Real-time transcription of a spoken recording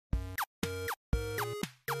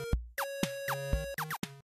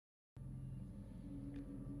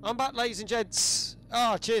I'm back, ladies and gents.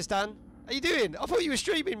 Oh, cheers, Dan. How you doing? I thought you were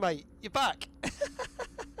streaming, mate. You're back.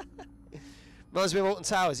 Reminds me of Alton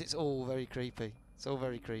Towers. It's all very creepy. It's all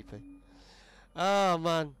very creepy. Oh,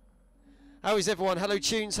 man. How is everyone? Hello,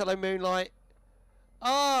 Tunes. Hello, Moonlight.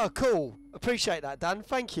 Oh, cool. Appreciate that, Dan.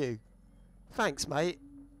 Thank you. Thanks, mate.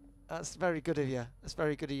 That's very good of you. That's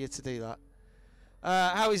very good of you to do that.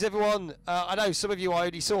 How is everyone? I know some of you I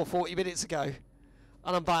only saw 40 minutes ago.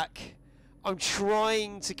 And I'm back. I'm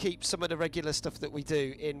trying to keep some of the regular stuff that we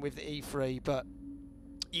do in with the E3, but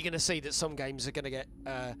you're going to see that some games are going to get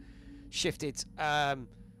shifted.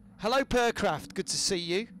 Hello, Percraft. Good to see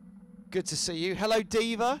you. Good to see you. Hello,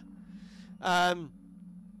 Diva.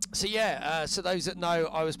 So yeah, so those that know,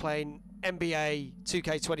 I was playing NBA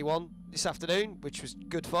 2K21 this afternoon, which was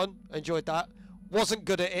good fun. I enjoyed that. Wasn't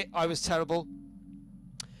good at it. I was terrible.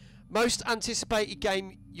 Most anticipated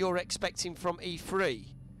game you're expecting from E3?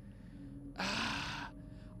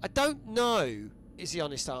 I don't know is the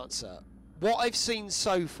honest answer. What I've seen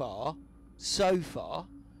so far,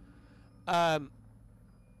 I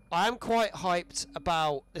am quite hyped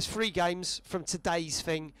about. There's 3 games from today's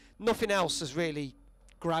thing. Nothing else has really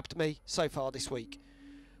grabbed me so far this week.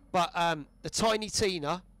 But the Tiny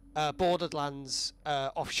Tina Borderlands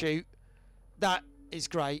offshoot, that is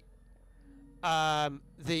great.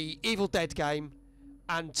 The Evil Dead game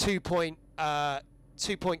and 2 Point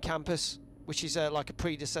Campus, which is like a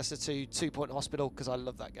predecessor to 2 Point Hospital, because I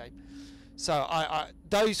love that game. So I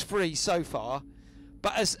those 3 so far.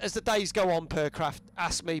 But as the days go on, Percraft,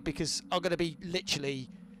 ask me, because I'm going to be literally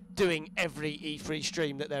doing every E3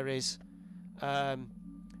 stream that there is.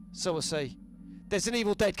 So we'll see. There's an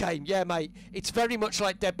Evil Dead game, yeah, mate. It's very much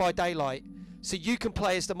like Dead by Daylight. So you can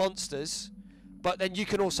play as the monsters, but then you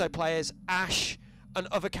can also play as Ash and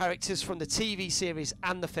other characters from the TV series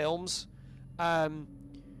and the films.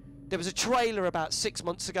 There was a trailer about 6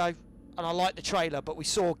 months ago, and I liked the trailer, but we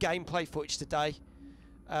saw gameplay footage today.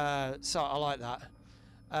 So I like that.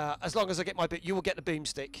 As long as I get my bit, you will get the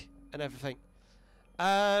boomstick and everything.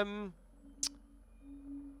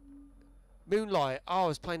 Moonlight. Oh, I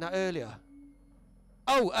was playing that earlier.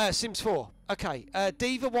 Oh, Sims 4. Okay.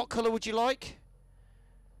 Diva, what colour would you like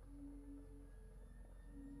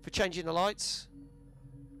for changing the lights?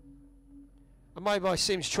 I made my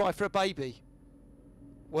Sims try for a baby.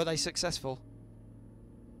 Were they successful?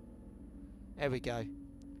 There we go.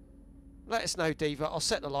 Let us know, Diva. I'll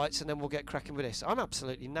set the lights and then we'll get cracking with this. I'm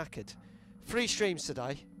absolutely knackered. 3 streams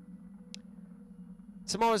today.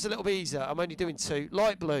 Tomorrow's a little bit easier. I'm only doing 2.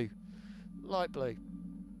 Light blue. Light blue.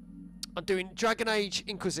 I'm doing Dragon Age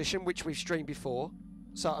Inquisition, which we've streamed before.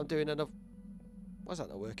 So I'm doing another... Why is that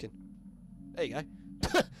not working? There you go.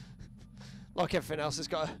 Like everything else, it's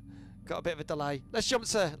got a bit of a delay. Let's jump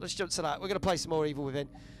to that. We're going to play some more Evil Within.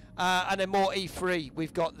 And then more E3.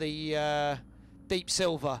 We've got the... Deep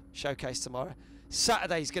Silver showcase tomorrow.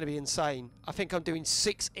 Saturday's going to be insane. I think I'm doing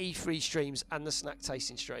 6 E3 streams and the snack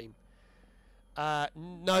tasting stream.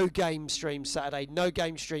 No game stream Saturday. No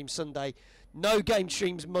game stream Sunday. No game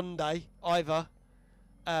streams Monday either.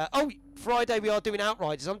 Oh, Friday we are doing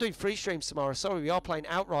Outriders. I'm doing 3 streams tomorrow. Sorry, we are playing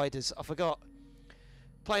Outriders. I forgot.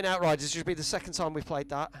 Playing Outriders should be the 2nd time we've played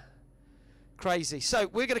that. Crazy. So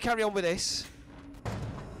we're going to carry on with this.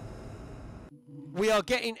 We are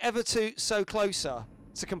getting ever so closer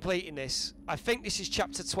to completing this. I think this is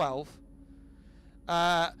chapter 12.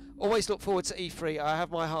 Always look forward to E3. I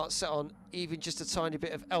have my heart set on even just a tiny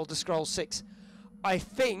bit of Elder Scrolls 6. I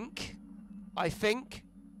think,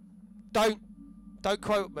 don't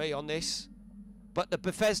quote me on this, but the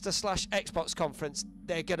Bethesda / Xbox conference,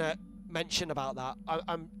 they're gonna mention about that.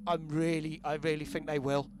 I really think they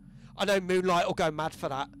will. I know Moonlight will go mad for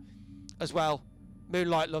that as well.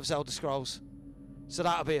 Moonlight loves Elder Scrolls. So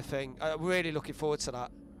that'll be a thing. I'm really looking forward to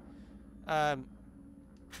that.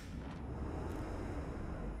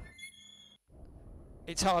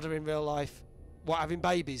 It's harder in real life. What, having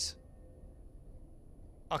babies?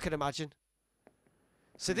 I can imagine.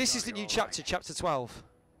 So this is the new chapter, chapter 12.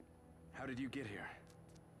 How did you get here?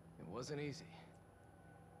 It wasn't easy.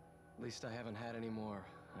 At least I haven't had any more.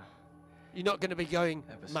 You're not going to be going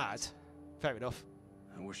mad. Fair enough.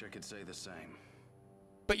 I wish I could say the same.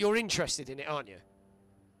 But you're interested in it, aren't you?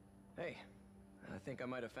 Hey, I think I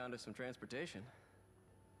might have found us some transportation.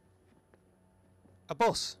 A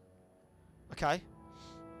bus? Okay.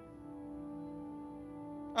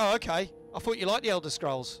 Oh, okay. I thought you liked the Elder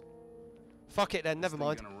Scrolls. Fuck it then, never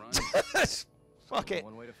mind. Fuck it.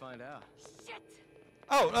 One way to find out. Shit!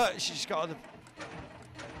 Oh, she just got on the...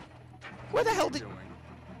 Where the hell did...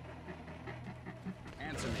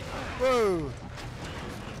 Answer me. Whoa!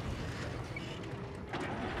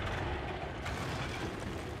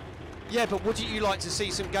 Yeah, but wouldn't you like to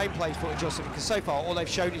see some gameplay footage or something? Because so far, all they've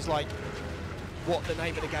shown is like what the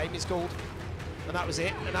name of the game is called, and that was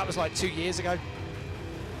it. And that was like 2 years ago.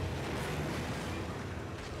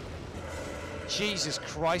 Jesus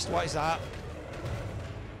Christ, what is that?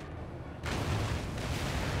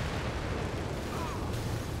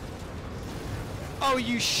 Oh, are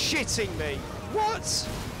you shitting me? What?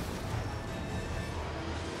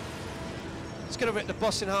 It's gonna rip the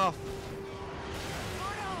bus in half.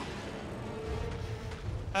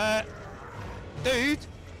 Dude.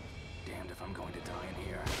 Damned if I'm going to die in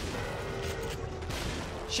here.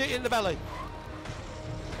 Shoot in the belly.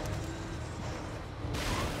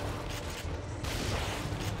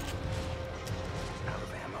 Out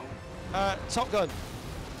of ammo. Top gun.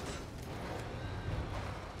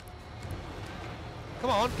 Come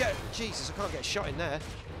on, get. Jesus, I can't get a shot in there.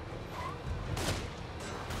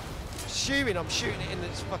 Assuming I'm shooting it in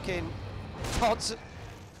its fucking pods.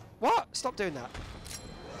 What? Stop doing that.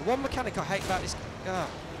 The one mechanic I hate about this.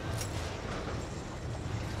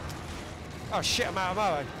 Oh shit, I'm out of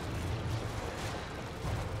ammo.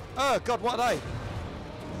 Oh god, what are they?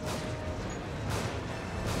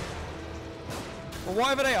 Well,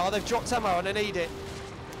 whatever they are, they've dropped ammo and I need it.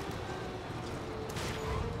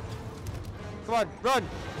 Come on, run!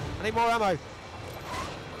 I need more ammo.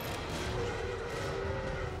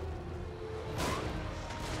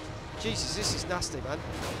 Jesus, this is nasty, man.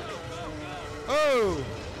 Oh!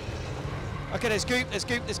 Okay, there's goop, there's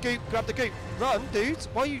goop, there's goop. Grab the goop. Run, dude.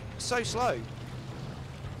 Why are you so slow?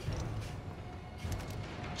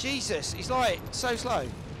 Jesus, he's like so slow.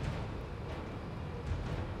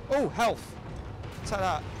 Oh, health. Take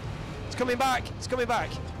that. It's coming back. It's coming back.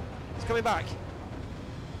 It's coming back.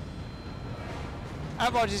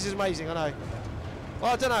 Outriders is amazing, I know.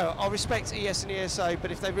 Well, I don't know. I respect ES and ESO,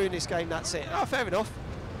 but if they ruin this game, that's it. Oh, fair enough.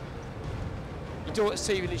 Your daughter's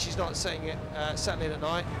TV and she's not settling at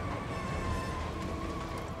night.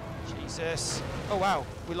 Jesus. Oh, wow.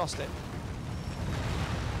 We lost it.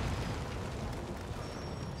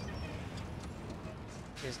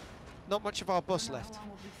 There's not much of our bus left.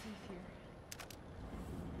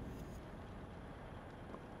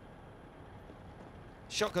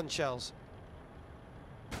 Shotgun shells.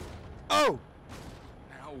 Oh!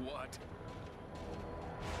 Now what?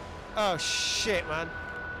 Oh shit, man.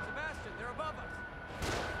 Sebastian, they're above us.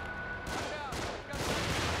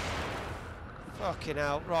 Fucking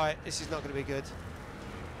hell. Right, this is not going to be good.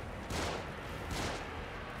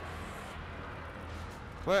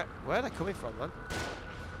 Where are they coming from, man?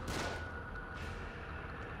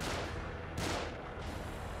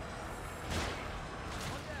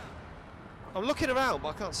 I'm looking around, but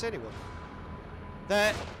I can't see anyone.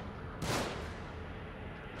 There.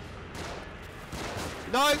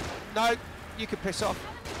 No, no, you can piss off.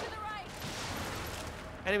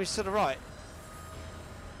 Enemies to the right.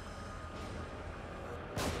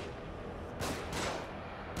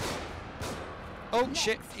 Oh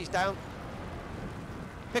shit, he's down.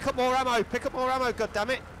 Pick up more ammo, god damn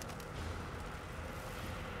it.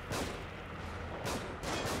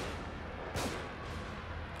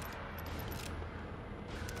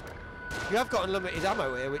 You have got unlimited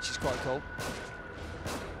ammo here, which is quite cool.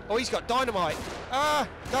 Oh, he's got dynamite. Ah,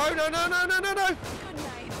 no, no, no, no, no, no, no. Good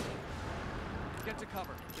night. Get to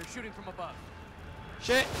cover. They're shooting from above.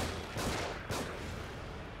 Shit.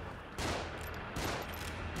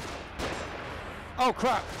 Oh,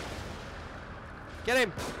 crap. Get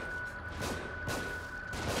him.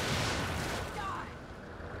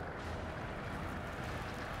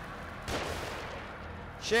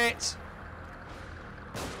 Shit.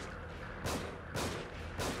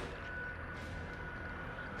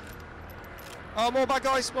 Oh, more bad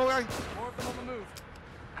guys, more guys. More of them on the move.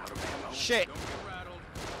 Out of ammo. Shit. Don't get rattled.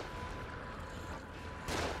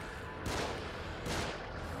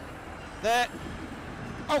 There.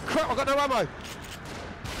 Oh crap, I've got no ammo.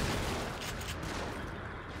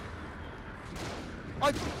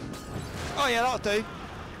 Oh yeah, that'll do.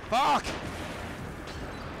 Fuck.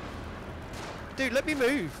 Dude, let me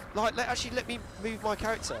move. Like, actually let me move my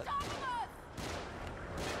character.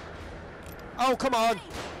 Oh, come on.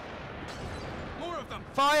 More of them.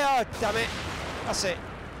 Fire, damn it. That's it.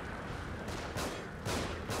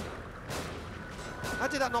 How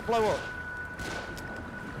did that not blow up?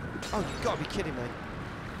 Oh, you've got to be kidding me.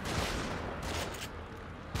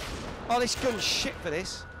 Oh, this gun's shit for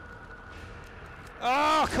this.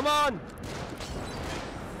 Oh, come on!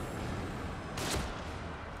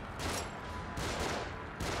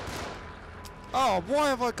 Oh, why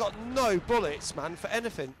have I got no bullets, man, for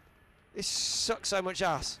anything? This sucks so much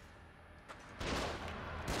ass.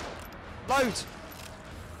 Load!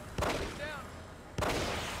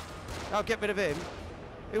 I'll get rid of him.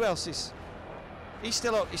 Who else is? He's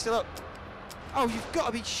still up. He's still up. Oh, you've got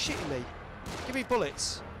to be shitting me. Give me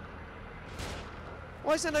bullets.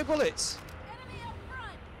 Why is there no bullets? Enemy up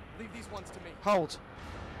front. Leave these ones to me. Hold.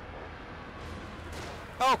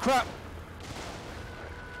 Oh, crap.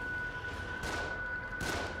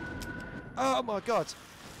 Oh, my God.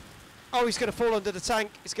 Oh, he's going to fall under the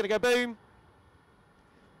tank. It's going to go boom.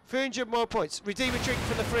 300 more points. Redeem a drink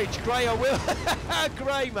from the fridge. Gray, I will.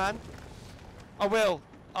 Gray, man. I will.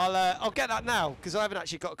 I'll get that now because I haven't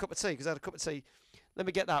actually got a cup of tea because I had a cup of tea. Let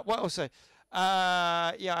me get that. What also?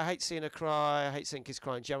 Yeah, I hate seeing her cry. I hate seeing kids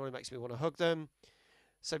crying. Generally makes me want to hug them.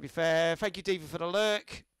 So be fair. Thank you, Diva, for the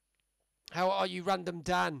lurk. How are you, random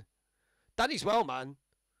Dan? Danny's well, man.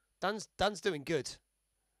 Dan's doing good.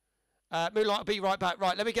 Moonlight, I'll be right back.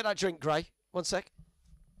 Right, let me get that drink, Gray. 1 sec.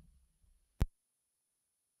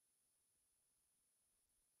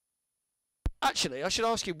 Actually, I should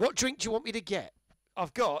ask you, what drink do you want me to get?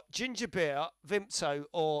 I've got ginger beer, Vimto,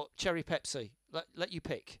 or cherry Pepsi. Let you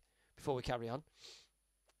pick before we carry on.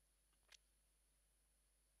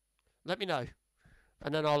 Let me know,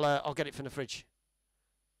 and then I'll get it from the fridge.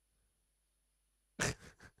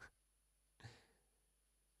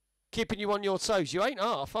 Keeping you on your toes. You ain't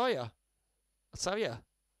half, are you? I tell you.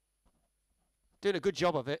 Doing a good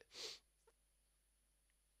job of it.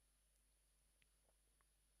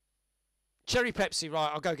 Cherry Pepsi, right,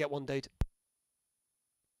 I'll go get one, dude.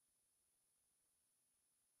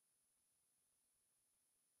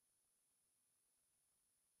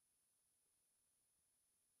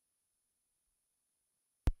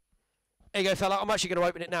 Here you go, fella. I'm actually going to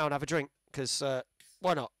open it now and have a drink, because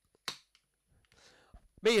why not?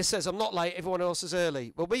 Mia says, I'm not late, everyone else is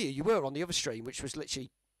early. Well, Mia, you were on the other stream, which was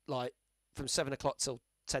literally, like, from 7 o'clock till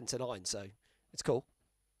 10 to 9, so it's cool.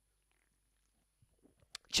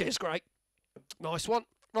 Cheers, great. Nice one.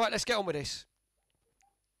 Right, let's get on with this.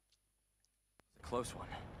 Close one.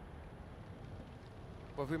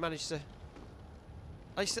 Well, have we managed to...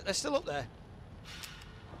 They're still up there.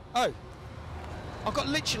 Oh. I've got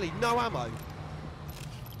literally no ammo.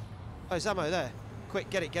 Oh, there's ammo there. Quick,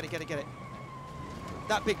 get it, get it, get it, get it.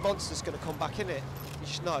 That big monster's going to come back, innit? You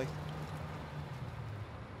just know.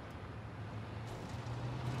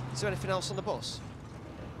 Is there anything else on the bus?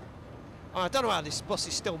 Oh, I don't know how this bus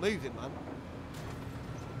is still moving, man.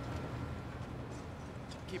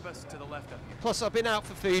 Keep us to the left up here. Plus, I've been out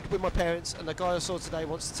for food with my parents, and the guy I saw today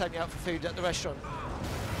wants to take me out for food at the restaurant.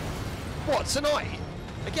 What, tonight?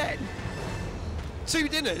 Again? 2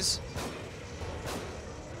 dinners?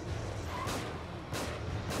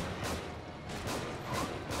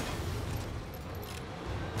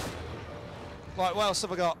 Right, what else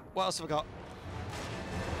have I got? What else have I got?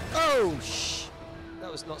 Oh, that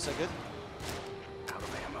was not so good. Out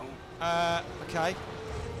of ammo. Okay.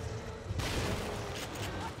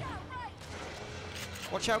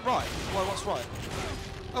 Watch out right. Why, what's right?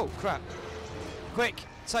 Oh, crap. Quick,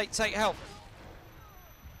 take help.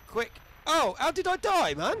 Quick. Oh, how did I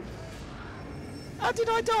die, man? How did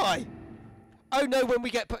I die? Oh no, when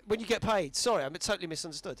you get paid. Sorry, I'm totally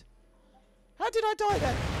misunderstood. How did I die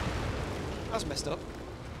then? That's messed up.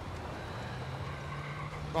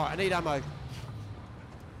 Right, I need ammo.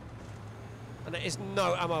 And there is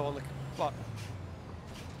no ammo on the... What?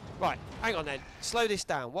 Right, hang on then. Slow this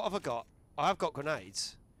down. What have I got? I've got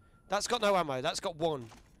grenades. That's got no ammo. That's got 1.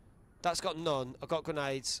 That's got none. I've got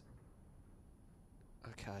grenades.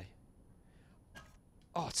 Okay.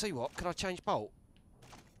 Oh, I'll tell you what. Can I change bolt?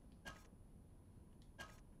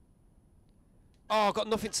 Oh, I've got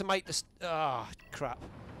nothing to make this... Ah, crap.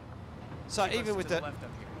 So Keep even with the... left up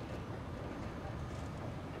here.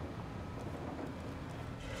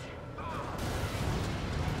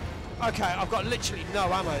 Okay, I've got literally no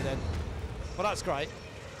ammo then. Well, that's great.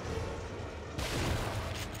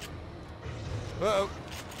 Whoa.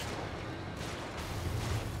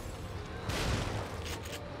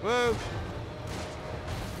 Whoa.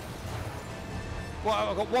 What,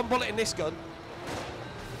 I've got 1 bullet in this gun.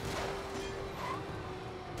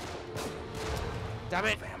 Damn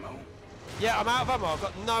it. Ammo. Yeah, I'm out of ammo. I've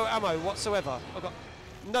got no ammo whatsoever. I've got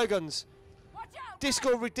no guns. Watch out.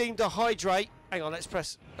 Discord redeemed a hydrate. Hang on, let's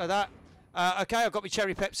press that. Okay, I've got my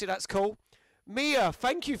cherry Pepsi. That's cool. Mia,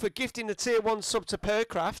 thank you for gifting the tier 1 sub to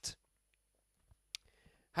Percraft.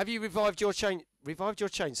 Have you revived your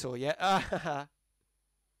chainsaw yet?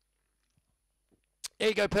 Here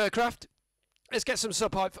you go, Percraft. Let's get some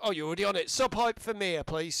sub hype. Oh, you're already on it. Sub hype for Mia,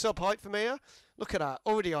 please. Sub hype for Mia. Look at that.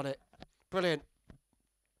 Already on it. Brilliant.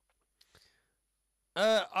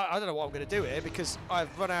 I don't know what I'm going to do here because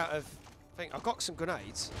I've run out of... I've got some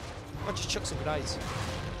grenades. I'll just chuck some grenades.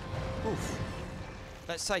 Oof.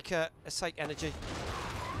 let's take energy.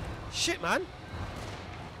 Shit, man.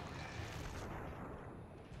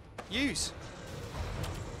 Use.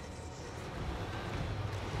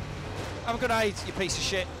 Have a good aid, you piece of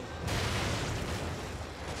shit.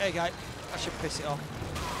 There you go. I should piss it off.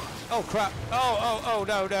 Oh crap. Oh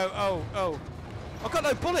no. Oh. I've got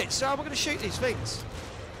no bullets, so how am I going to shoot these things?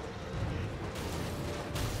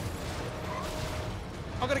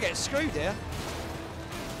 I'm going to get screwed here.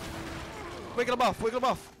 Wiggle them off, wiggle them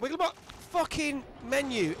off, wiggle them off. Fucking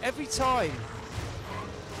menu every time.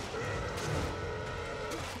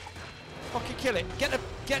 Fucking kill it. Get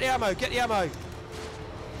the ammo, get the ammo.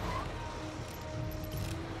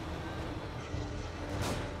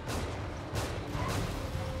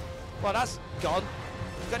 Well, that's gone.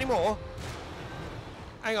 Got any more?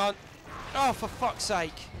 Hang on. Oh, for fuck's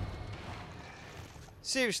sake.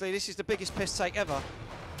 Seriously, this is the biggest piss take ever.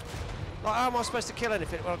 Like, how am I supposed to kill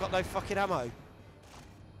anything when I've got no fucking ammo?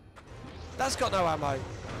 That's got no ammo.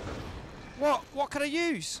 What? What can I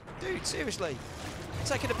use? Dude, seriously. I'm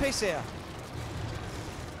taking a piss here.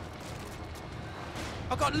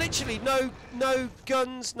 I've got literally no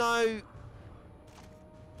guns, no...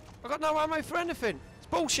 I've got no ammo for anything. It's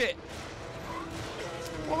bullshit.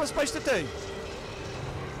 What am I supposed to do?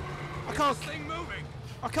 I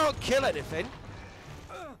can't kill anything.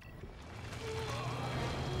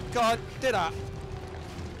 God, do that.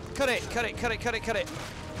 Cut it.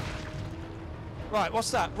 Right,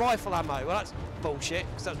 what's that? Rifle ammo. Well, that's bullshit,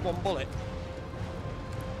 because that's one bullet.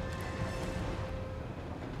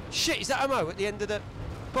 Shit, is that ammo at the end of the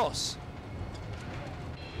bus?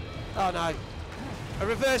 Oh no. A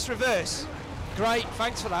reverse. Great,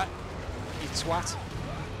 thanks for that, you twat.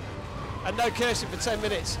 And no cursing for 10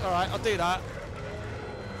 minutes. Alright, I'll do that.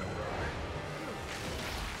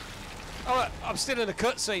 Oh, I'm still in the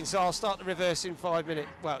cutscene, so I'll start the reverse in 5 minutes.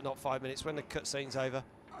 Well, not 5 minutes, when the cutscene's over.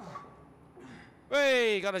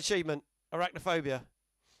 Hey, got an achievement. Arachnophobia.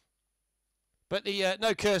 But the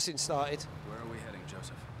no cursing started. Where are we heading,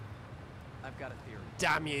 Joseph? I've got a theory.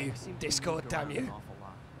 Damn you, Discord, damn you. An awful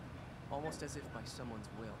lot, almost as if by someone's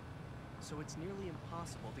will. So it's nearly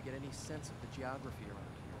impossible to get any sense of the geography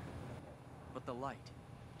around here. But the light,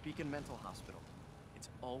 Beacon Mental Hospital, it's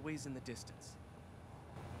always in the distance.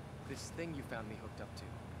 This thing you found me hooked up to,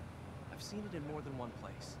 I've seen it in more than one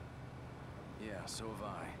place. Yeah, so have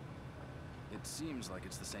I. It seems like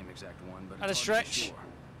it's the same exact one, but And a it's hard to be stretch. sure.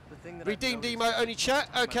 The thing that Redeemed I've emote noticed only chat.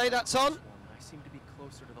 Okay, that's on. I seem to be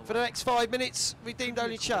closer to the For the light. next 5 minutes, redeemed Could be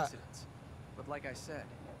only a chat. coincidence, but like I said,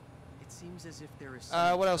 it seems as if there is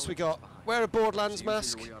What else we got? Wear a Borderlands Seems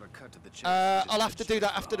mask. here we ought to cut to the chase and just I'll have to head do straight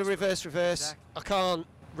that after the hospital. reverse. I can't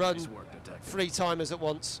run Nice work, Detective. 3 timers at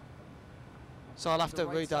once. So I'll have to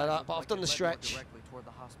redo that, but I've done the stretch.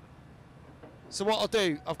 So what I'll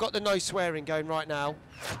do, I've got the no swearing going right now.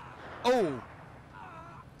 Oh!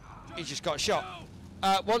 He just got shot.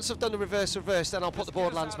 Once I've done the reverse, then I'll put the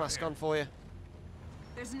Borderlands mask on for you.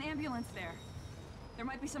 There's an ambulance there. There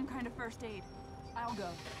might be some kind of first aid. I'll go.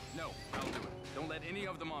 No, I'll do it. Don't let any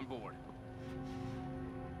of them on board.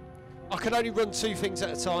 I can only run 2 things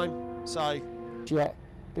at a time, so... Yeah,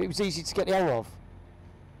 but it was easy to get the hang of.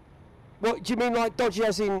 What, do you mean like dodgy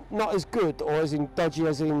as in not as good, or as in dodgy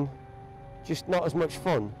as in just not as much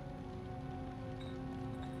fun?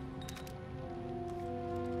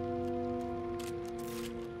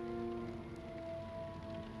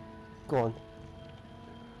 Go on.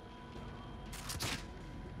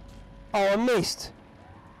 Oh, I missed.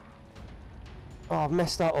 Oh, I've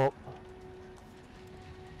messed that up.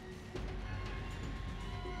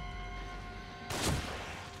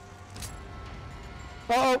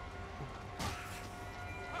 Uh-oh.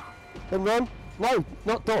 Then run. No,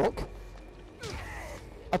 not duck.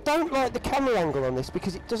 I don't like the camera angle on this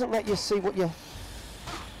because it doesn't let you see what you...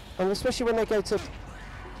 And especially when they go to...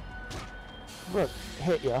 Look,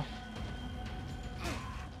 hit you.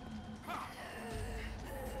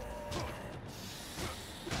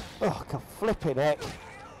 Oh, God, flipping heck.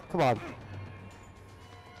 Come on.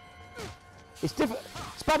 It's different.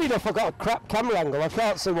 It's bad enough I've got a crap camera angle. I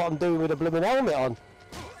can't see what I'm doing with a blooming helmet on.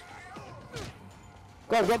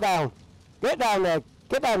 Go on, get down. Get down there.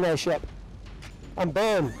 Get down there, Shep. And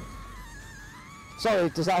burn. Sorry,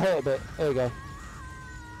 does that hurt a bit? There you go.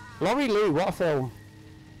 Laurie Lou, what a film.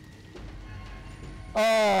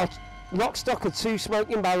 Oh, Lock, Stock and 2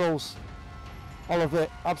 Smoking Barrels. I love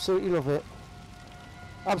it. Absolutely love it.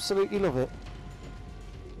 Absolutely love it.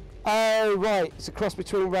 Oh, right. It's a cross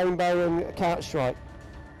between Rainbow and Counter-Strike.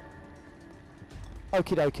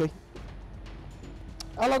 Okie dokie.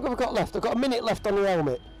 How long have I got left? I've got a minute left on the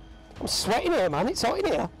helmet. I'm sweating here, man. It's hot in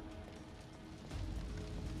here.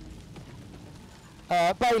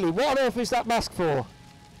 Bailey, what on earth is that mask for?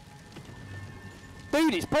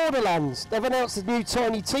 Dude, it's Borderlands. They've announced a new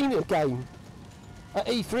Tiny Tina game at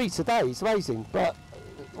E3 today. It's amazing, but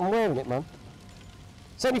I'm wearing it, man.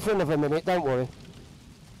 It's only for another minute, don't worry.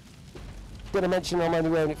 Did I mention I'm only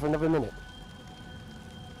wearing it for another minute?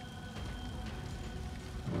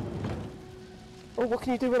 Oh, what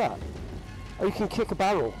can you do with that? Oh, you can kick a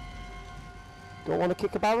barrel. Do I want to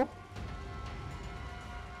kick a barrel?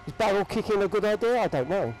 Is barrel kicking a good idea? I don't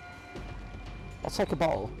know. I'll take a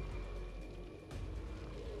bottle.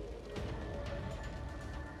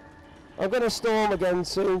 I'm going to storm again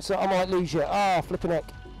soon, so I might lose you. Ah, flipping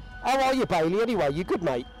heck. How are you, Bailey, anyway? You good,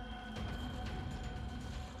 mate?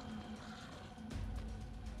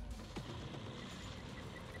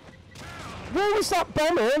 Where was that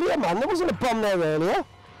bomb earlier, man? There wasn't a bomb there earlier.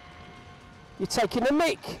 You're taking a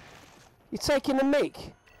mick. You're taking a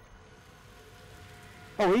mick.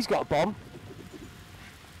 Oh, he's got a bomb.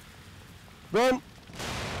 Run.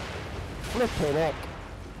 Flipping heck.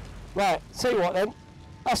 Right, tell you what then.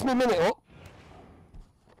 That's my minute up.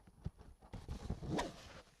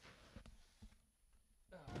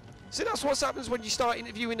 See, that's what happens when you start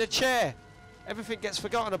interviewing a chair. Everything gets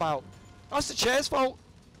forgotten about. That's the chair's fault.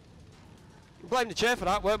 You blame the chair for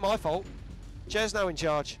that, weren't my fault. Chair's now in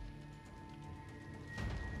charge.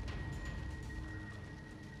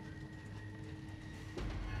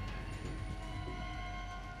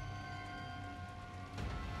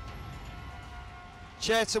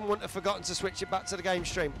 Chairton wouldn't have forgotten to switch it back to the game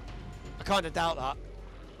stream. I kind of doubt that.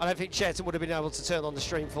 I don't think Chairton would have been able to turn on the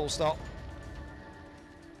stream full stop.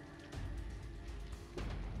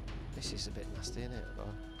 This is a bit nasty, isn't it?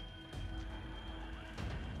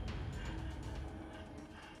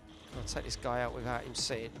 I'll take this guy out without him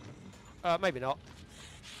seeing. Maybe not.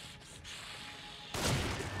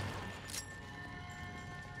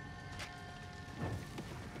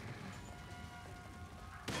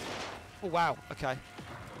 Oh wow, okay.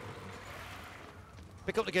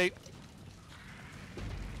 Pick up the goop.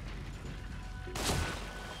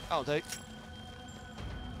 I'll do.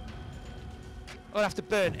 I'll have to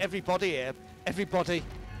burn everybody here. Everybody.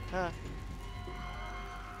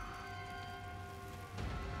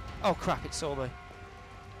 Oh crap, it saw me.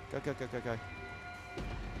 Go, go, go, go, go.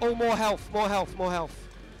 Oh, more health, more health, more health.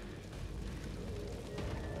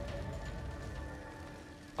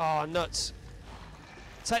 Oh, nuts.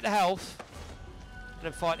 Take the health and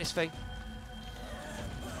then fight this thing.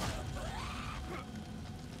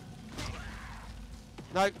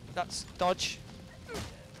 No, that's dodge.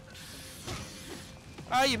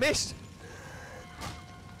 Oh, you missed.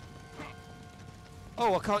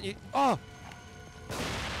 Oh, I can't use. Oh!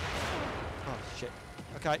 Oh, shit.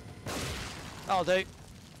 Okay. That'll do.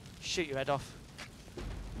 Shoot your head off.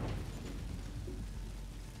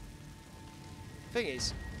 Thing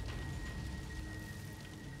is,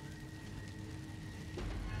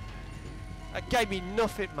 that gave me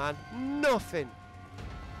nothing, man. Nothing.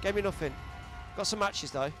 Gave me nothing. Got some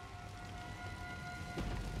matches though.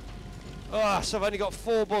 Ah, so I've only got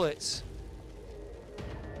 4 bullets.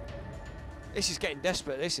 This is getting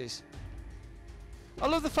desperate, this is. I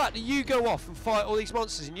love the fact that you go off and fight all these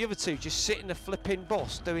monsters and the other two just sit in the flipping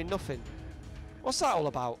boss doing nothing. What's that all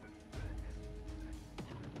about?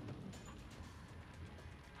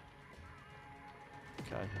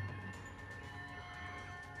 Okay.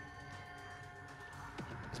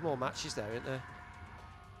 There's more matches there, isn't there?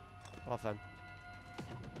 I'll have them.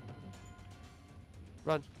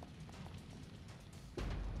 Run.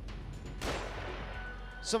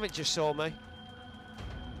 Something just saw me.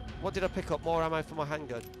 What did I pick up? More ammo for my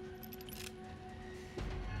handgun.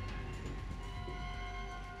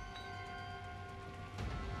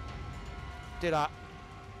 Do that.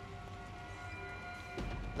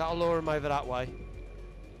 That'll lure him over that way.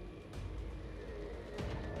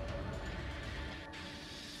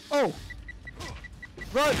 Oh!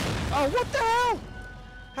 Run! Oh, what the hell?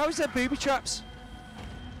 How is there booby traps?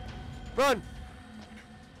 Run!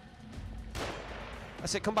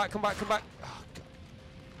 That's it, come back, come back, come back. Oh,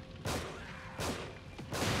 God.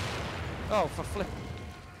 Oh, for flip.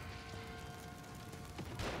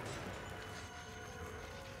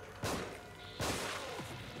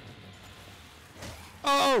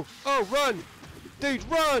 Oh, oh, run! Dude,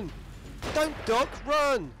 run! Don't duck,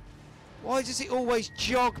 run! Why does it always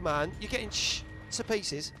jog, man? You're getting to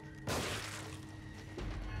pieces.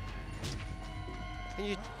 And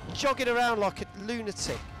you're jogging around like a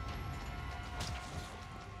lunatic.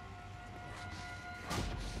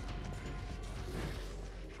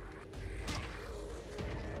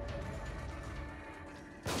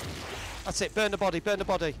 That's it, burn the body, burn the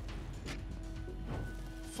body.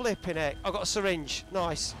 Flipping heck. I've got a syringe.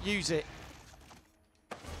 Nice. Use it.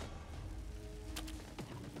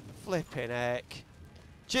 Flipping heck.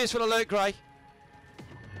 Cheers for the loot, Gray.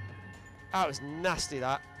 That was nasty,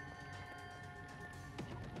 that.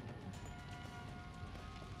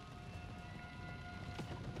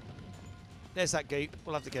 There's that goop.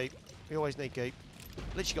 We'll have the goop. We always need goop.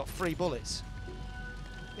 Literally got 3 bullets.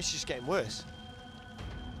 This is just getting worse.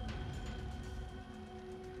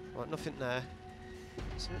 Right, nothing there.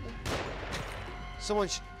 Something there? Someone...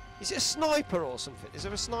 Is it a sniper or something? Is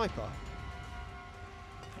there a sniper?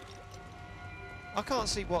 I can't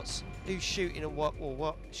see who's shooting and what, or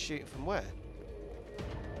what shooting from where.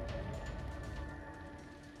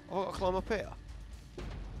 Oh, I've got to climb up here.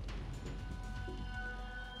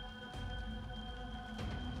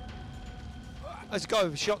 Let's go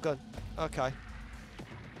with a shotgun. Okay.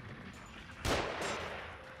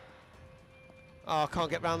 Oh, I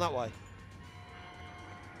can't get round that way.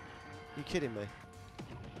 You kidding me?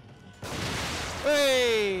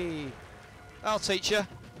 Hey! I'll teach you.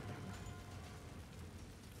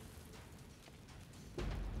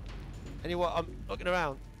 Anyway, I'm looking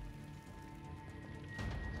around.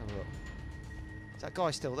 Let's have a look. Is that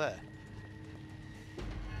guy still there?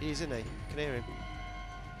 He is, isn't he? I can hear him.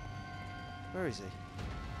 Where is he?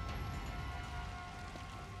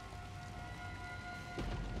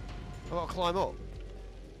 I've got to climb up.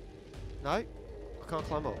 No? I can't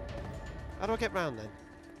climb up. How do I get round then?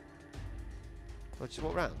 Do I just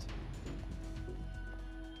walk round?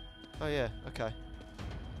 Oh yeah, okay.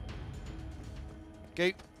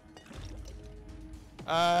 Goop.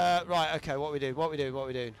 Right, okay, what we doing? What we doing? What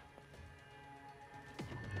we doing?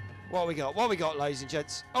 What we got? What we got, ladies and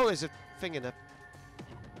gents? Oh, there's a thing in there.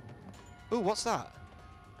 Ooh, what's that?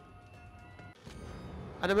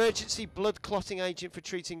 An emergency blood clotting agent for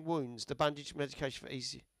treating wounds. The bandage medication for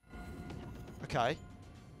easy. Okay.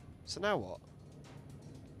 So now what?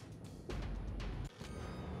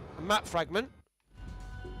 A map fragment.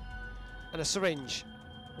 And a syringe.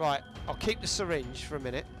 Right, I'll keep the syringe for a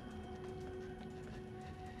minute.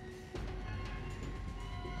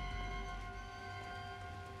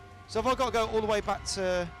 So have I got to go all the way back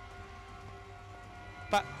to...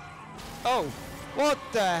 Back... Oh! What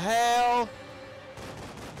the hell?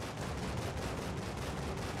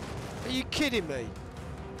 Are you kidding me?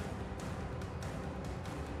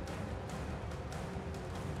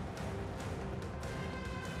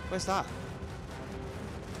 Where's that?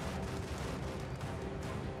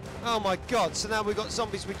 Oh my god, so now we've got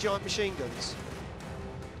zombies with giant machine guns.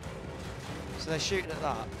 So they're shooting at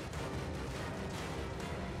that.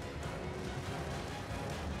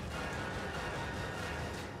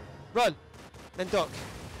 Run! Then duck.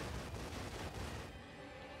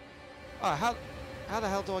 Oh, how the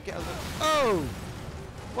hell do I get over? Oh!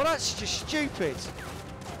 Well, that's just stupid.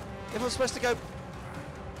 If I'm supposed to go...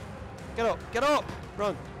 Get up! Get up!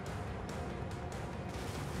 Run!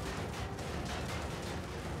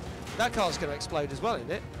 That car's going to explode as well, isn't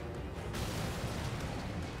it?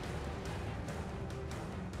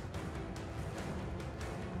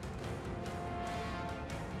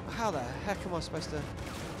 How the heck am I supposed to...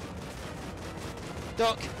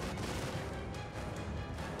 Duck!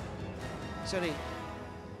 It's only...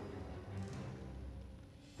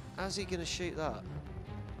 How's he going to shoot that?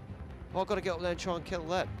 Well, I've got to get up there and try and kill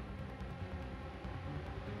them.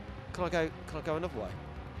 Can I go another way?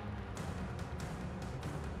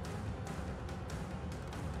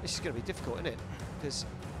 This is going to be difficult, isn't it? Because...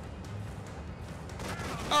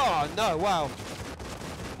 Oh, no, wow.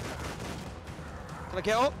 Can I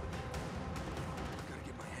get up? Gotta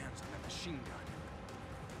get my hands on that machine gun.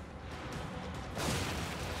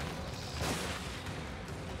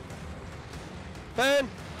 Burn!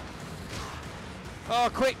 Oh,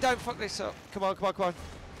 quick, don't fuck this up. Come on, come on, come on.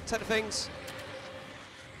 Take the things.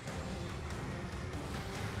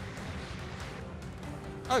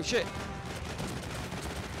 Oh, shit.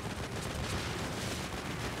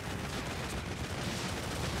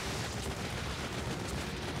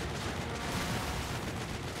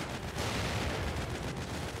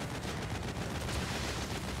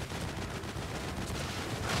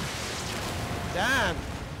 Damn.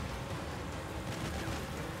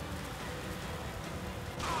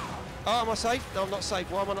 Oh, am I safe? No, I'm not safe.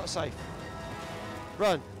 Why am I not safe?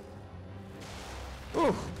 Run. Ooh.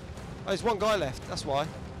 Oh, there's one guy left. That's why.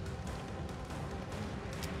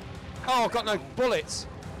 Oh, I've got no bullets.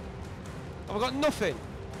 I've got nothing.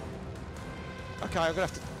 Okay, I'm going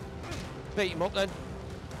to have to beat him up then.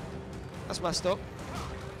 That's messed up.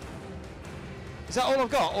 Is that all I've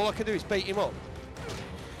got? All I can do is beat him up.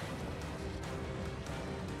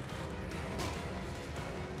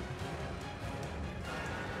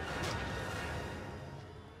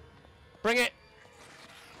 Bring it!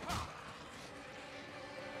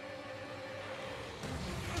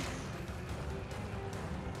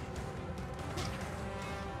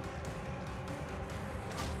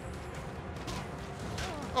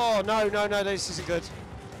 Oh, no, no, no, this isn't good.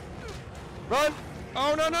 Run!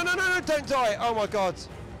 Oh, no, no, no, no, no, don't die! Oh, my God.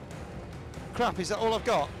 Crap, is that all I've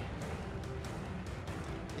got?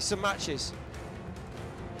 It's some matches.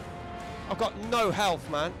 I've got no health,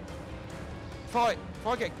 man. If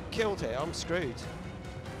I get killed here, I'm screwed.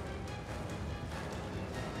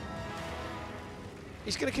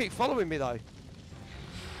 He's going to keep following me, though.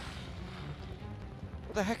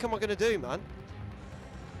 What the heck am I going to do, man?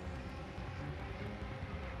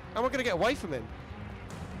 How am I going to get away from him?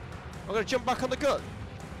 I'm going to jump back on the gun.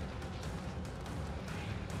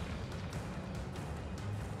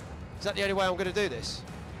 Is that the only way I'm going to do this?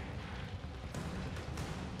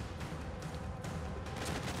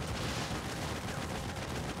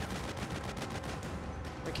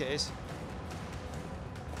 I think it is.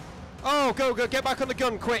 Oh, go, go, get back on the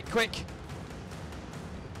gun, quick, quick.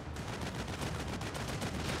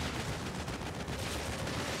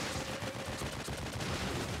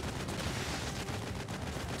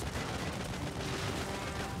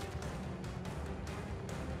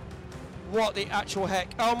 What the actual heck?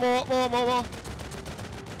 Oh, more.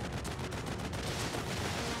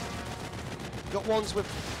 Got ones with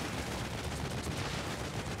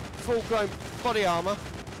full-grown body armour.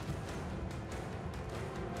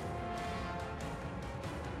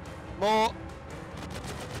 More.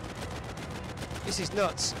 This is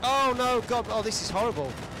nuts. Oh no, God, oh, this is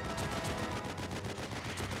horrible.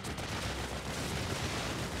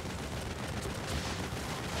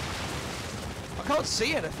 I can't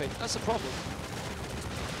see anything, that's the problem.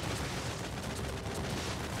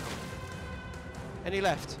 Any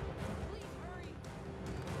left? Please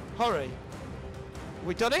Hurry. Hurry.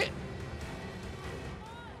 We done it?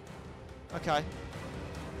 Okay.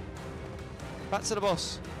 Back to the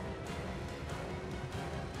boss.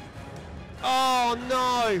 Oh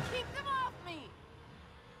no! keep them off me!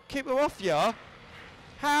 Keep them off ya?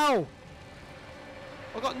 How?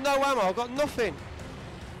 I've got no ammo, I've got nothing.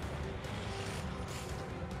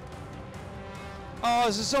 Oh,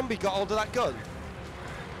 has a zombie got hold of that gun?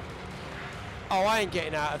 Oh, I ain't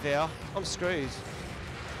getting out of here. I'm screwed.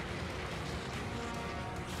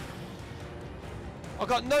 I've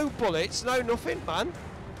got no bullets, no nothing, man.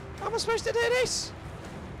 How am I supposed to do this?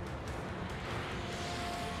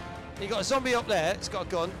 You got a zombie up there, it's got a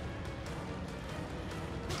gun.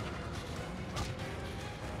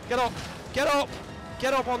 Get up! Get up!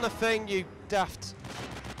 Get up on the thing, you daft.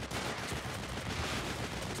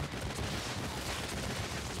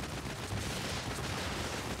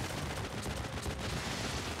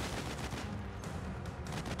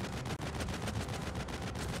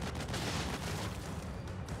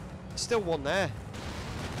 Still one there.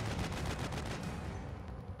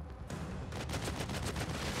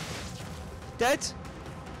 Dead?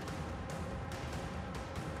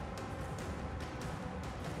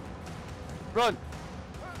 Run!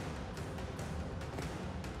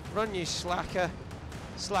 Run, you slacker.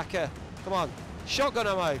 Slacker. Come on. Shotgun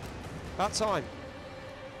ammo. About time.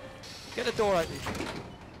 Get the door open.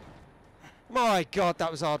 My God,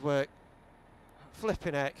 that was hard work.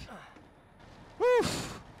 Flipping heck.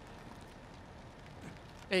 Woof!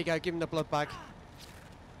 There you go, give him the blood bag.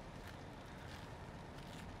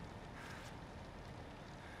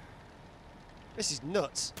 This is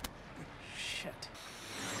nuts. Shit.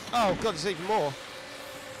 Oh God, there's even more.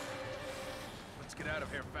 Let's get out of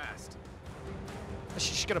here fast.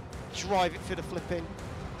 She's just gonna drive it through the flipping.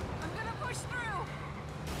 I'm gonna push through!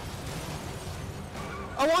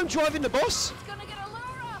 Oh, I'm driving the bus? It's gonna get a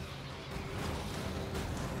little rough!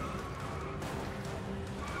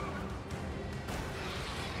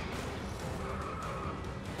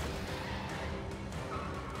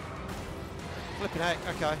 Flipping heck,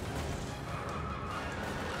 okay.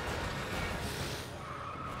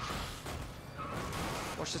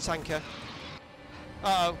 Watch the tanker.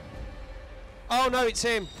 Uh-oh. Oh no, it's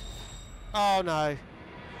him. Oh no.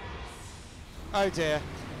 Oh dear.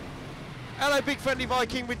 Hello, big friendly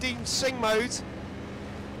Viking, redeemed sing mode.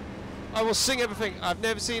 I will sing everything. I've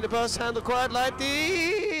never seen a bus handle quite like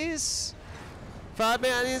this. 5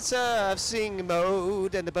 minutes of sing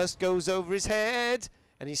mode, and the bus goes over his head.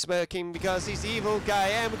 And he's smirking because he's the evil guy,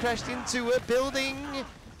 and we crashed into a building.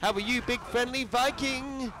 How are you, big friendly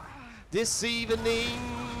Viking? This evening,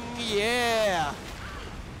 yeah.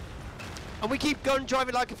 And we keep going,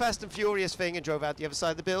 driving like a fast and furious thing, and drove out the other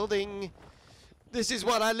side of the building. This is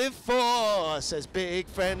what I live for, says big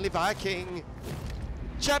friendly Viking.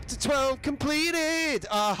 Chapter 12 completed!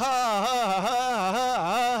 Aha!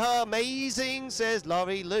 Amazing, says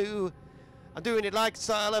Laurie Lou. I'm doing it like the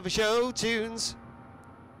style of a show tunes.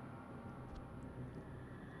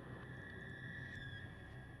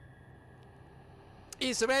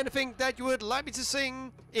 Is there anything that you would like me to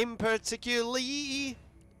sing in particularly?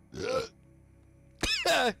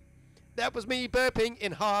 That was me burping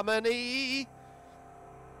in harmony.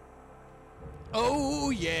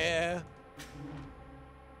 Oh yeah.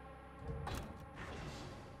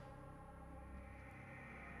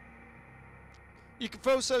 You can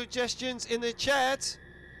throw suggestions in the chat.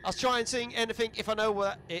 I'll try and sing anything if I know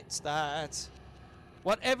what it's that.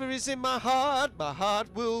 Whatever is in my heart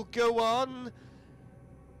will go on.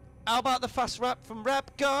 How about the fast rap from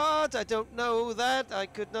Rap God? I don't know that. I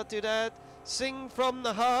could not do that. Sing from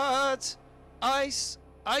the heart. Ice,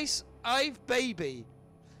 ice, I've baby.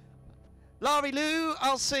 Laurie Lou,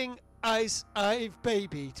 I'll sing Ice, I've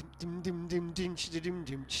baby.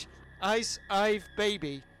 Ice, I've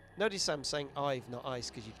baby. Notice I'm saying I've, not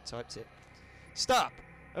ice, because you typed it. Stop.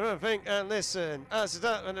 I don't think and listen. I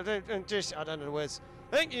don't know the words.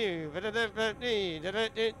 Thank you. There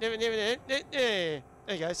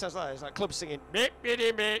you go. Sounds like it's like club singing. Let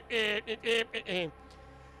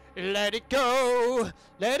it go.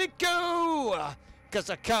 Let it go. Cause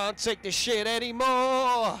I can't take this shit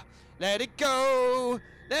anymore. Let it go.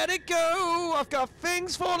 Let it go. I've got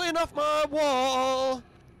things falling off my wall.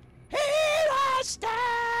 Here I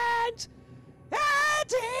stand.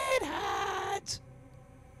 Hand in hand.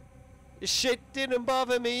 This shit didn't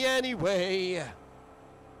bother me anyway.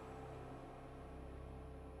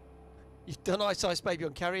 You've done Ice Ice Baby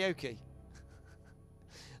on karaoke.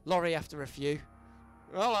 Laurie after a few.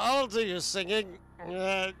 Well, I'll do your singing.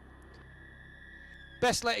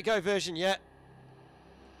 Best Let It Go version yet.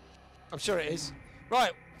 I'm sure it is.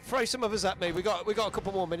 Right, throw some others at me. We got a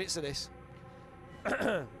couple more minutes of this.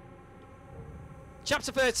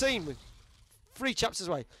 Chapter 13. 3 chapters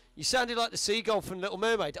away. You sounded like the seagull from Little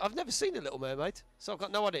Mermaid. I've never seen a Little Mermaid, so I've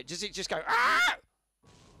got no idea. Does it just go, ah!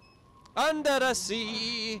 Under the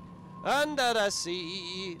sea, under the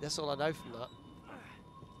sea. That's all I know from that.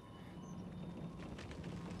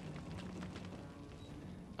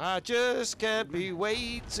 I just can't be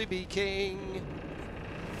wait to be king.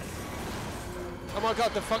 Oh my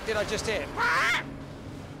god, the fuck did I just hear? Ah!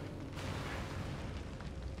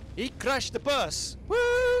 He crashed the bus. Woo!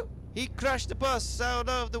 He crashed the bus out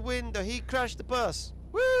of the window. He crashed the bus.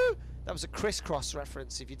 Woo! That was a Crisscross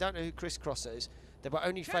reference. If you don't know who Crisscross is, they were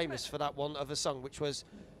only famous for that one other song, which was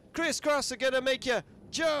Crisscross are gonna make you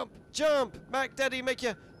jump, jump. Mac Daddy make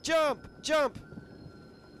you jump, jump.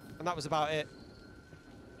 And that was about it.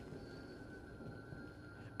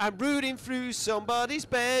 I'm rooting through somebody's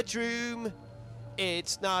bedroom.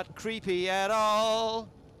 It's not creepy at all.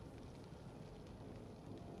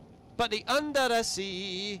 But the under the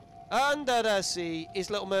sea is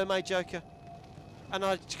Little Mermaid Joker. And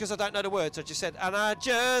because I don't know the words, I just said, and I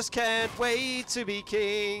just can't wait to be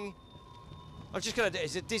king. I'm just going to do it.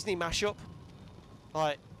 It's a Disney mashup.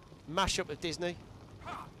 Like, mashup of Disney.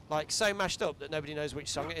 Like, so mashed up that nobody knows which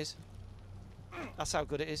song it is. That's how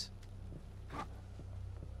good it is.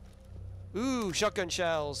 Ooh, shotgun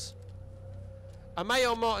shells. I may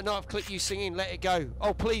or might not have clipped you singing Let It Go.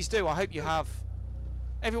 Oh, please do. I hope you have.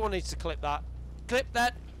 Everyone needs to clip that. Clip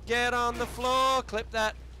that. Get on the floor. Clip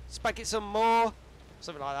that. Spank it some more.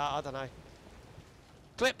 Something like that. I don't know.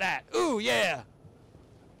 Clip that. Ooh, yeah.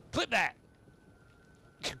 Clip that.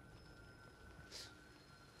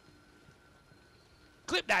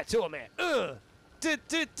 Clip that to a man. Get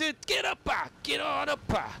up. Get on up.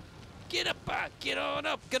 Get up. Get on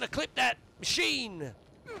up. Gonna clip that machine.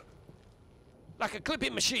 Like a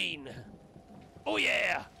clipping machine. Oh,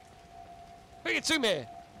 yeah. Bring it to me.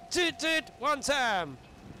 One time.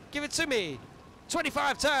 Give it to me.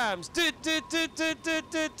 25 times. Oh,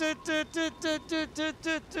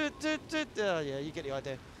 yeah, you get the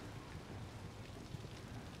idea.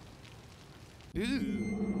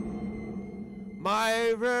 Ooh.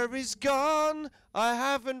 Myra is gone. I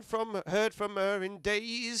haven't heard from her in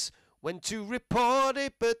days. Went to report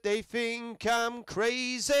it, but they think I'm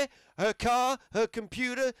crazy. Her car, her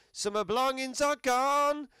computer, some of her belongings are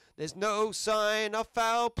gone. There's no sign of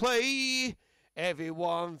foul play.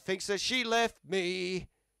 Everyone thinks that she left me.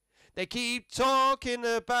 They keep talking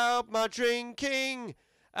about my drinking,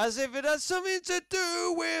 as if it has something to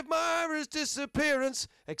do with Myra's disappearance,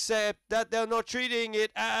 except that they're not treating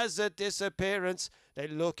it as a disappearance. They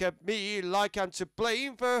look at me like I'm to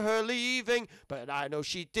blame for her leaving, but I know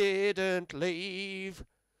she didn't leave.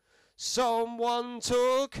 Someone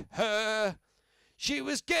took her. She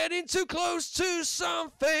was getting too close to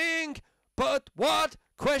something, but what?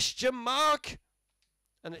 Question mark.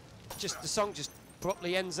 And it just, the song just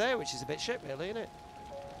abruptly ends there, which is a bit shit, really, isn't it?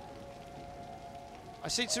 I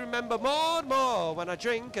seem to remember more and more when I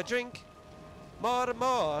drink, more and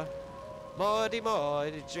more, more and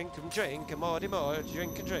more, drink and drink, and more and more,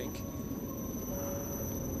 drink and drink.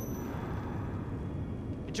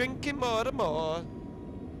 Drinking more and more.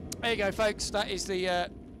 There you go, folks. That is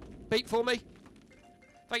the beat for me.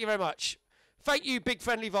 Thank you very much. Thank you, Big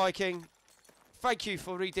Friendly Viking. Thank you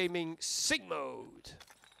for redeeming Sing Mode.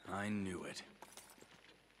 I knew it.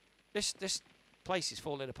 This place is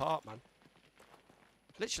falling apart, man.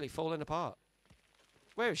 Literally falling apart.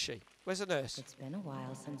 Where is she? Where's the nurse? It's been a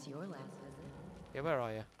while since your last visit. Yeah, where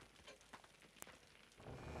are you?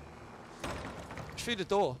 Through the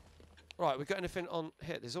door. Right, we've got anything on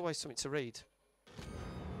here? There's always something to read.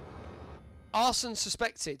 Arson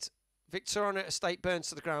suspected. Victoria estate burns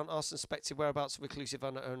to the ground. Arson suspected. Whereabouts of reclusive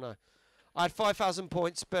owner? Oh no. I had 5,000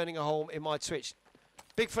 points burning a home in my Twitch.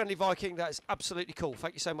 Big Friendly Viking, that is absolutely cool.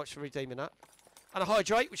 Thank you so much for redeeming that. And a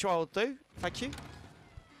hydrate, which I will do. Thank you.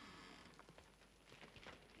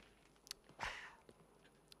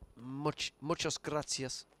 Muchas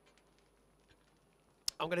gracias.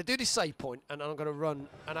 I'm going to do this save point and I'm going to run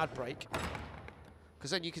an ad break.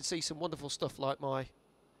 Because then you can see some wonderful stuff like my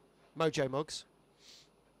Mojo mugs.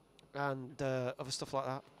 And other stuff like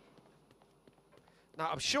that. Now,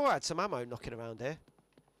 I'm sure I had some ammo knocking around here.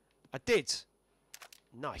 I did.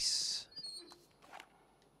 Nice.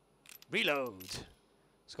 Reload.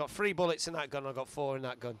 It's got 3 bullets in that gun. I've got 4 in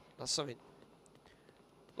that gun. That's something.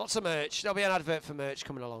 Lots of merch. There'll be an advert for merch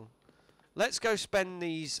coming along. Let's go spend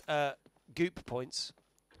these goop points.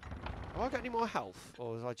 Have I got any more health?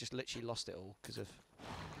 Or have I just literally lost it all because of...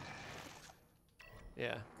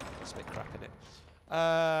 Yeah, that's a bit crap, isn't it?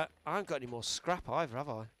 I haven't got any more scrap either, have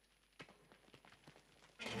I?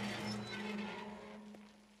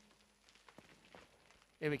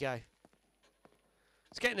 Here we go.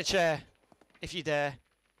 Let's get in the chair, if you dare.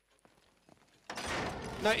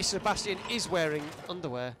 Notice Sebastian is wearing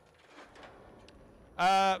underwear.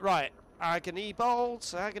 Right. Agony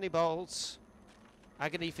bolts, agony bolts.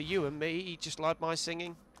 Agony for you and me, just like my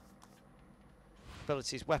singing.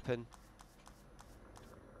 Abilities, weapon.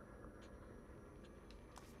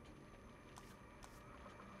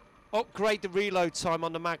 Upgrade the reload time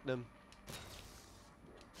on the Magnum.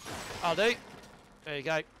 I'll do. There you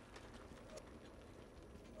go.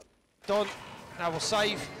 Done. Now we'll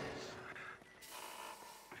save.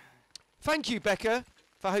 Thank you, Becca,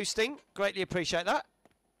 for hosting. Greatly appreciate that.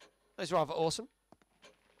 That's rather awesome.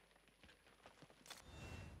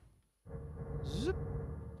 Zip.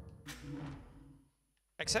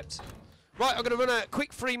 Accept. Right, I'm going to run a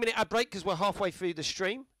quick 3-minute ad break because we're halfway through the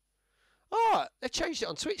stream. Oh, they've changed it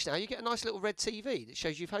on Twitch now. You get a nice little red TV that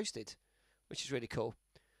shows you've hosted, which is really cool.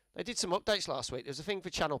 They did some updates last week. There's a thing for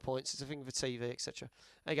channel points. There's a thing for TV, etc.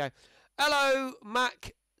 There you go. Hello,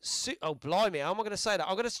 Mac. Oh, blimey. How am I going to say that?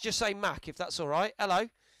 I'm going to just say Mac, if that's all right. Hello.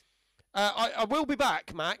 I will be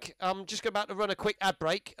back, Mac. I'm just about to run a quick ad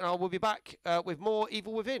break, and I will be back with more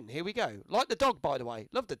Evil Within. Here we go. Like the dog, by the way.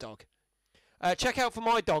 Love the dog. Check out for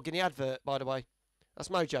my dog in the advert, by the way. That's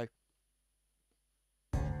Mojo.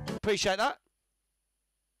 Appreciate that.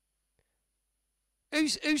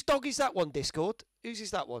 Whose dog is that one, Discord? Whose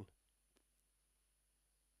is that one?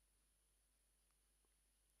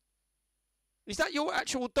 Is that your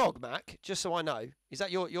actual dog, Mac? Just so I know. Is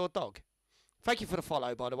that your dog? Thank you for the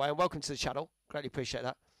follow, by the way, and welcome to the channel. Greatly appreciate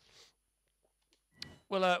that.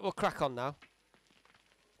 We'll crack on now.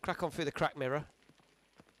 Crack on through the crack mirror.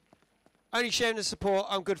 Only sharing the support.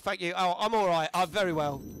 I'm good, thank you. Oh, I'm all right. I'm very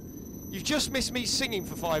well. You've just missed me singing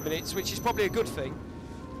for 5 minutes, which is probably a good thing.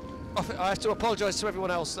 I have to apologise to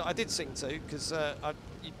everyone else that I did sing to, because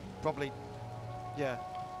you probably... Yeah.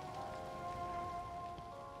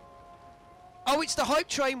 Oh, it's the Hype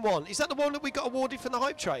Train one. Is that the one that we got awarded from the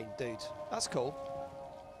Hype Train, dude? That's cool.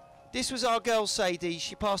 This was our girl, Sadie.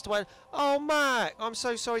 She passed away. Oh, Mac, I'm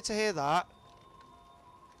so sorry to hear that.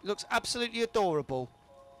 Looks absolutely adorable.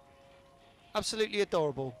 Absolutely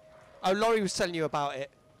adorable. Oh, Laurie was telling you about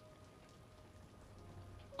it.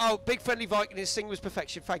 Oh, Big Friendly Viking, his sing was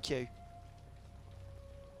perfection. Thank you.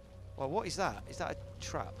 Well, what is that? Is that a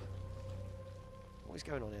trap? What is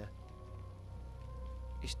going on here?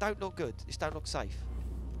 This don't look good. This don't look safe.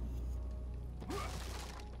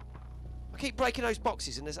 I keep breaking those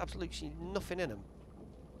boxes and there's absolutely nothing in them.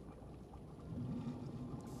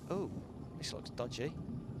 Oh, this looks dodgy.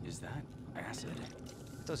 Is that acid?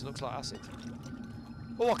 It does, it looks like acid.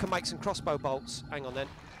 Oh, I can make some crossbow bolts. Hang on then.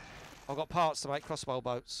 I've got parts to make crossbow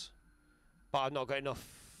bolts. but I've not got enough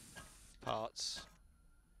parts.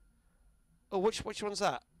 Oh, which one's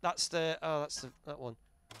that? That's the that one.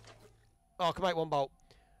 Oh, I can make one bolt.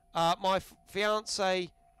 My fiance,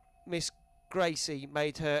 Miss Gracie,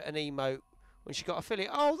 made her an emote when she got affiliate.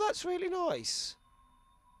 Oh, that's really nice.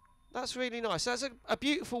 That's really nice. That's a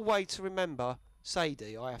beautiful way to remember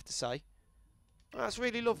Sadie, I have to say. That's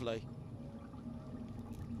really lovely.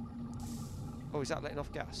 Oh, is that letting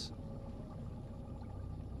off gas?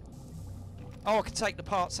 Oh, I can take the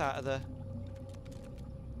parts out of the...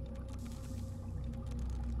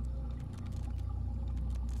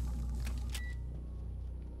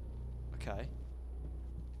 Okay.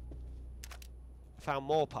 Found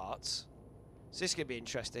more parts. So this is going to be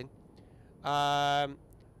interesting. I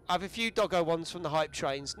have a few doggo ones from the hype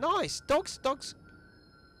trains. Nice! Dogs.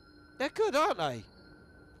 They're good, aren't they?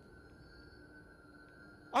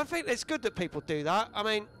 I think it's good that people do that. I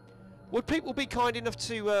mean, would people be kind enough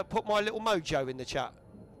to put my little mojo in the chat?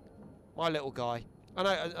 My little guy. I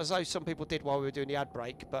know, as though some people did while we were doing the ad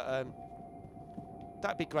break, but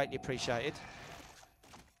that'd be greatly appreciated.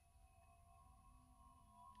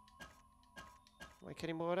 Make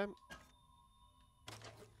any more of them?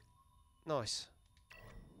 Nice.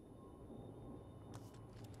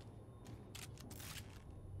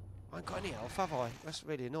 I ain't got any health, have I? That's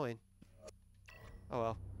really annoying. Oh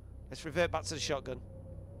well. Let's revert back to the shotgun.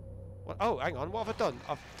 What? Oh, hang on. What have I done?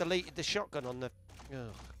 I've deleted the shotgun on the...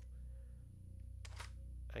 Ugh.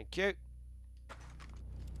 Thank you.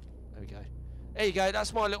 There we go. There you go.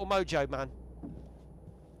 That's my little mojo man.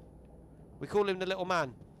 We call him the little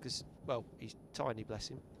man because, well, he's tiny, bless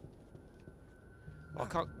him. I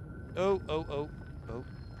can't... Oh.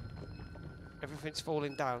 Everything's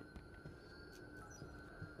falling down.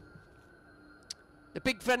 The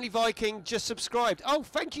Big Friendly Viking just subscribed. Oh,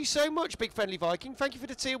 thank you so much, Big Friendly Viking. Thank you for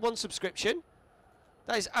the tier 1 subscription.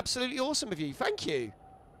 That is absolutely awesome of you. Thank you.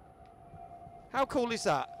 How cool is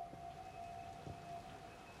that?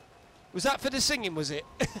 Was that for the singing, was it?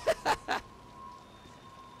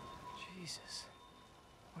 Jesus.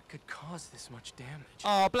 What could cause this much damage?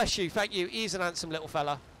 Oh, bless you. Thank you. He's an handsome little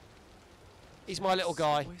fella. He's my little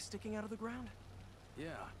guy. Subway sticking out of the ground?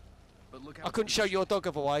 Yeah. But look I couldn't show you your dog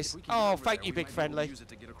otherwise. Oh, thank you, Big Friendly. Use it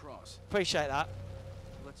to get across. Appreciate that.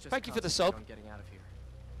 Let's just Thank you for the concentrate sub. on getting out of here.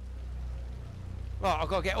 Right, I've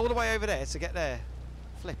got to get all the way over there to get there.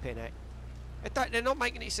 Flipping it. They're not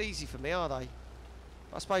making it easy for me, are they?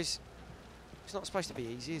 I suppose it's not supposed to be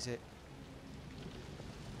easy, is it?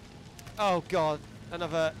 Oh God,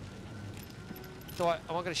 another. Am I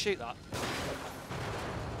going to shoot that?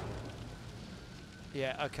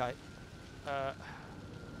 Yeah. Okay.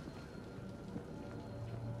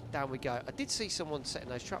 Down we go. I did see someone setting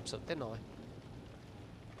those traps up, didn't I?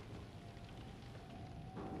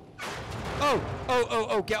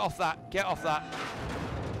 Oh, get off that. Get off that.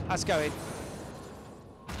 That's going.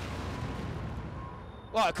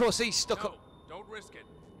 Right, of course he's stuck up. Don't risk it.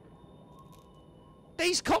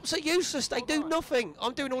 These cops are useless. They do nothing.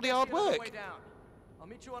 I'm doing all the hard work. Way down. I'll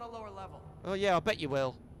meet you on a lower level. Oh yeah, I bet you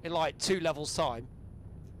will. In like 2 levels time.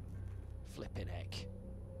 Flipping heck.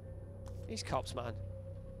 These cops, man.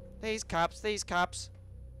 These cops. These cops.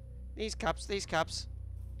 These cops. These cops.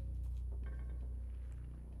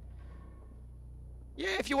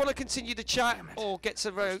 Yeah, if you want to continue the chat or get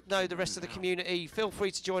to know the rest of the community, feel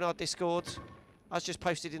free to join our Discord. As just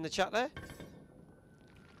posted in the chat there.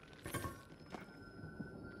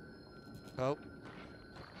 Oh.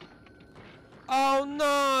 Oh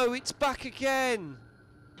no, it's back again.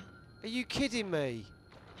 Are you kidding me?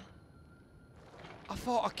 I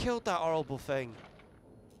thought I killed that horrible thing.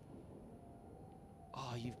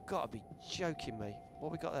 Oh, you've got to be joking me. What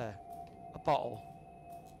have we got there? A bottle.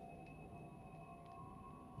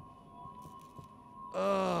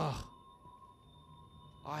 Ugh.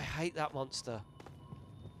 I hate that monster.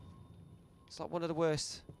 It's like one of the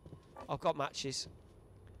worst. I've got matches.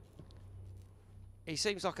 He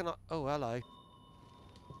seems like an... Oh, hello.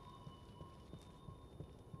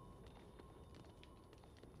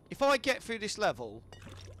 If I get through this level...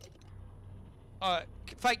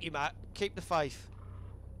 thank you, Matt. Keep the faith.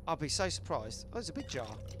 I'll be so surprised. Oh, there's a big jar.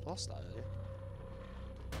 I lost that earlier.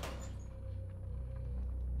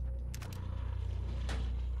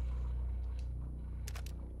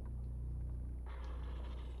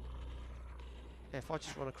 Yeah, if I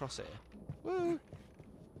just run across it here. Woo!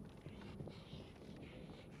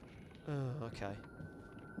 Oh, okay.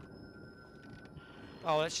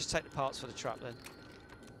 Oh, let's just take the parts for the trap then.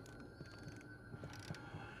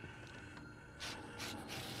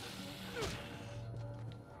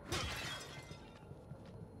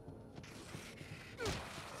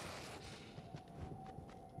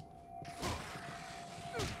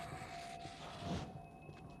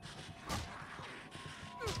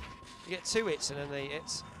 You get 2 hits and then he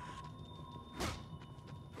hits.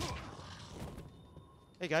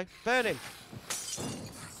 There you go. Burn him.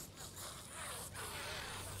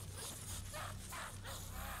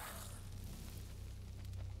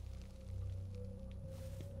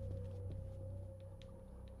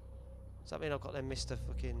 Does that mean I've got them Mr.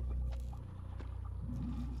 fucking...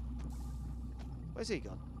 Where's he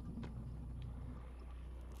gone?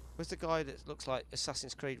 Where's the guy that looks like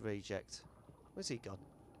Assassin's Creed reject? Where's he gone?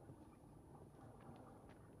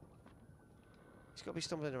 He's got to be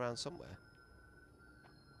stumbling around somewhere.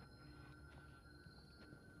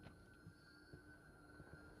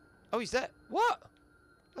 Oh, he's there. What?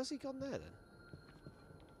 How's he gone there then?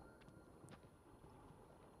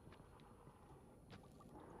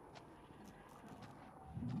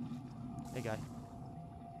 There you go.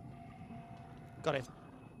 Got him.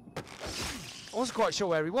 I wasn't quite sure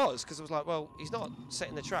where he was because I was like, well, he's not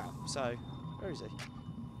setting the trap, so where is he?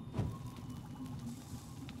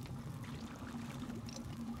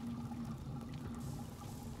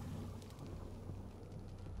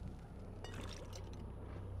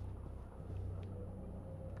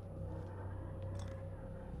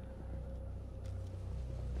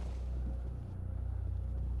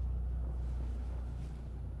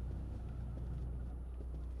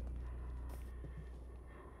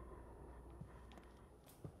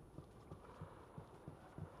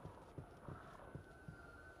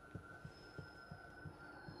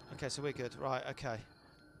 Okay, so we're good. Right, okay.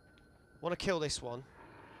 Want to kill this one.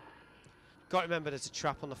 Got to remember there's a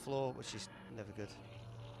trap on the floor, which is never good.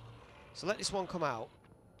 So let this one come out.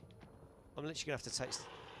 I'm literally going to have to take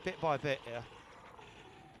bit by bit here.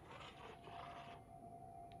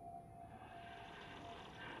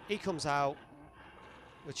 He comes out.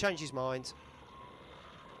 He'll change his mind.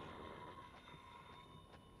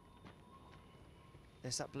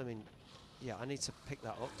 There's that blooming... Yeah, I need to pick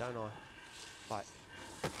that up, don't I? Right.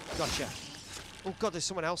 Gotcha. Oh god, there's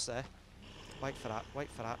someone else there. Wait for that, wait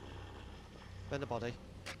for that. Burn the body.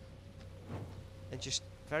 And just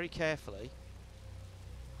very carefully...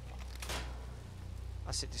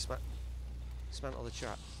 That's it, dismantle the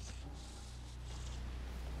trap.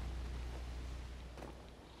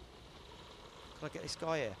 Can I get this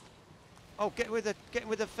guy here? Oh, get with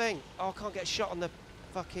the thing. Oh, I can't get a shot on the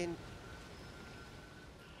fucking...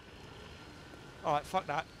 Alright, fuck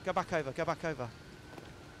that. Go back over, go back over.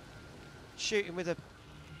 Shoot him with a...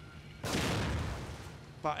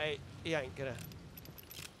 But he ain't gonna...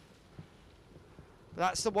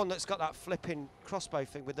 That's the one that's got that flipping crossbow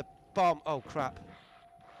thing with the bomb. Oh, crap.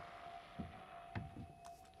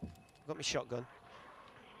 Got my shotgun.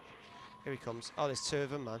 Here he comes. Oh, there's 2 of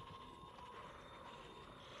them, man.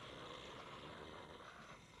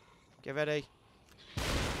 Get ready.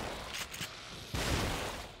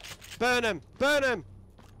 Burn him! Burn him!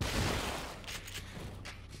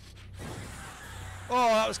 Oh,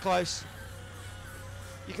 that was close.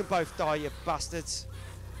 You can both die, you bastards.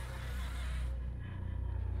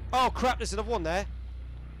 Oh, crap, there's another one there.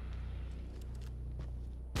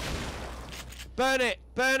 Burn it!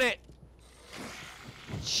 Burn it!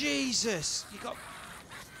 Jesus! You got...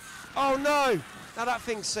 Oh, no! Now that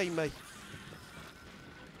thing's seen me.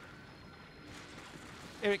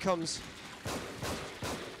 Here it comes.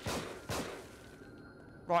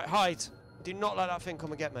 Right, hide. Do not let that thing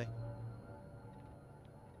come and get me.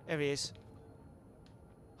 There he is.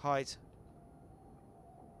 Hide.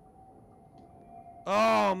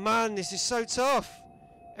 Oh man, this is so tough.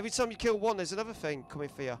 Every time you kill one, there's another thing coming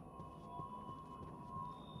for you. I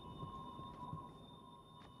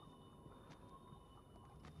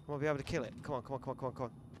won't be able to kill it. Come on, come on, come on, come on, come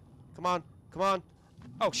on. Come on, come on.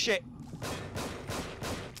 Oh shit.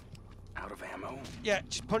 Out of ammo? Yeah,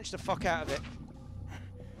 just punch the fuck out of it.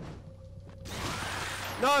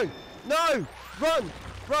 No! No! Run!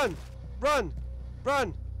 Run! Run!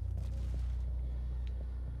 Run!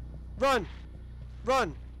 Run!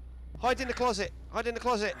 Run! Hide in the closet! Hide in the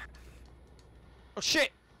closet! Oh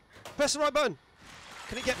shit! Press the right button!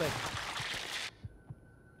 Can it get me?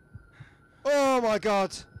 Oh my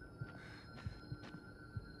god!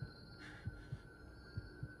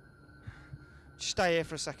 Just stay here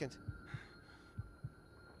for a second.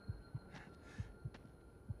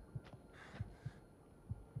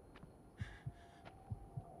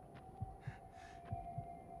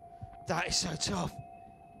 That is so tough.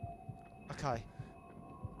 Okay.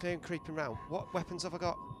 Clear and creeping round. What weapons have I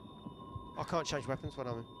got? I can't change weapons when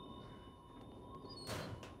I'm in.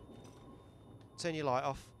 Turn your light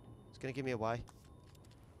off. It's going to give me away.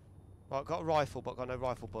 Right, I've got a rifle, but I've got no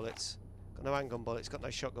rifle bullets. Got no handgun bullets. Got no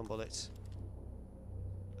shotgun bullets.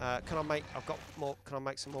 Can I make... I've got more... Can I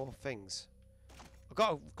make some more things? I've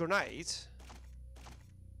got a grenade.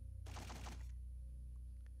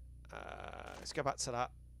 Let's go back to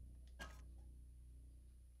that.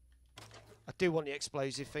 I do want the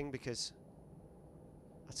explosive thing because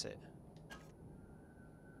that's it.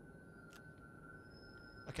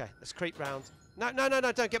 Okay, let's creep round. No, no, no,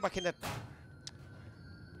 no, don't get back in there.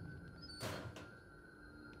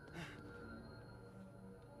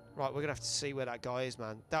 Right, we're going to have to see where that guy is,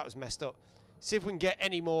 man. That was messed up. See if we can get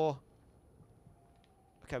any more.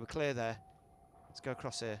 Okay, we're clear there. Let's go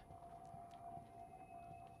across here.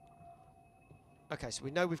 Okay, so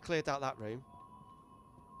we know we've cleared out that room.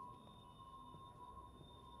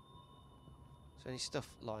 Is there any stuff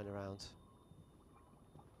lying around?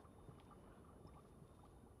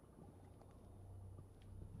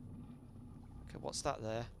 Okay, what's that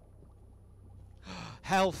there?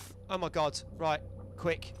 Health! Oh my god. Right,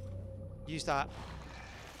 quick. Use that.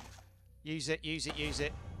 Use it, use it, use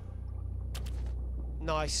it.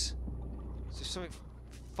 Nice. So if something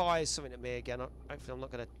fires something at me again, hopefully I'm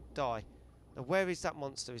not going to die. Now where is that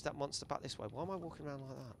monster? Is that monster back this way? Why am I walking around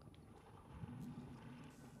like that?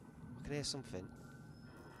 I can hear something.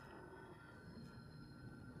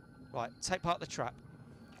 Right, take part of the trap.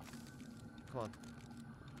 Come on.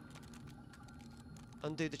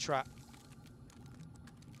 Undo the trap.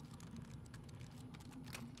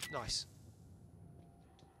 Nice.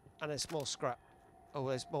 And there's more scrap. Oh,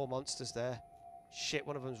 there's more monsters there. Shit,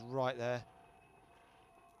 one of them's right there.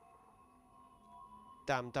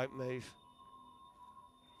 Damn, don't move.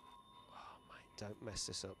 Oh, mate, don't mess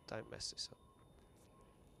this up. Don't mess this up.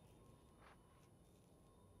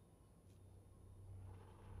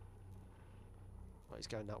 Right, he's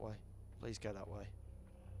going that way. Please go that way.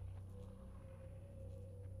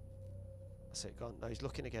 That's it, gone. No, he's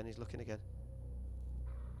looking again. He's looking again.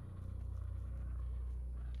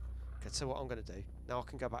 Okay, so what I'm going to do. Now I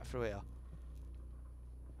can go back through here.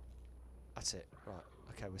 That's it. Right.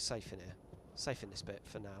 Okay, we're safe in here. Safe in this bit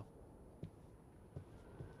for now.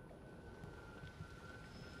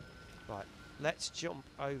 Right. Let's jump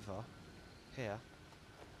over here.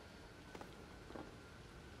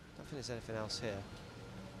 Don't think there's anything else here.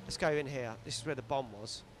 Let's go in here. This is where the bomb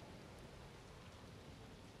was.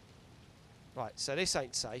 Right, so this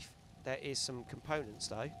ain't safe. There is some components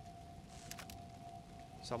though.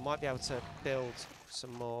 So I might be able to build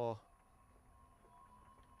some more.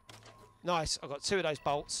 Nice, I've got 2 of those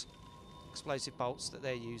bolts. Explosive bolts that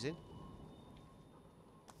they're using.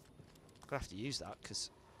 I'm gonna have to use that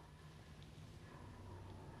because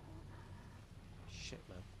shit,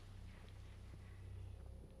 man.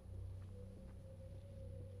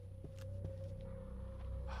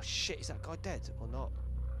 Oh shit, is that guy dead or not?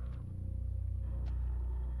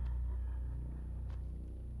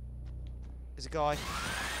 There's a guy.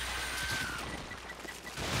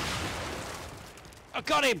 I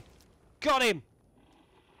got him! Got him!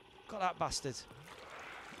 Got that bastard.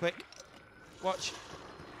 Quick. Watch.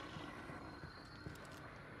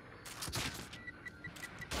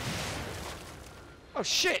 Oh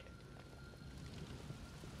shit!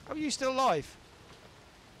 How are you still alive?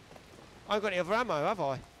 I haven't got any other ammo, have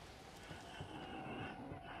I?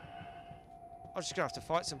 I'm just gonna have to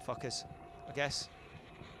fight some fuckers, I guess.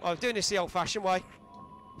 Oh, I'm doing this the old-fashioned way.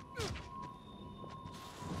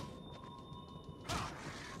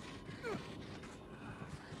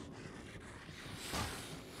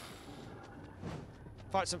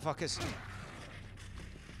 Fight some fuckers.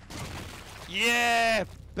 Yeah!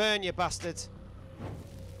 Burn, you bastard.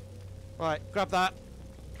 Right, grab that.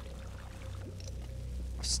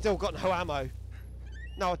 I've still got no ammo.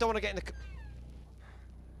 No, I don't want to get in the...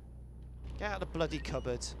 Get out of the bloody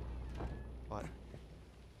cupboard. Right.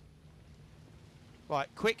 Right,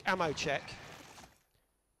 quick ammo check.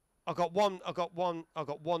 I got one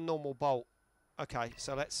normal bolt. Okay,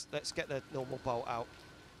 so let's get the normal bolt out.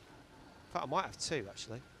 In fact, I might have 2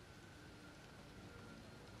 actually.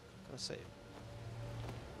 Can I see him?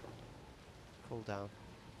 Cool down.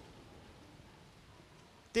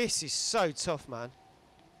 This is so tough, man.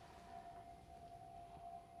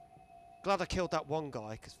 Glad I killed that one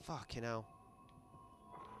guy, because fucking hell.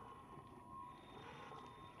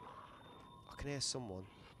 I can hear someone.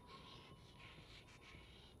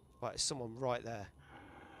 Right, there's someone right there.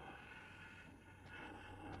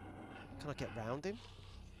 Can I get round him?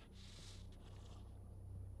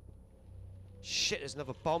 Shit, there's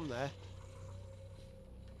another bomb there.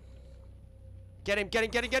 Get him, get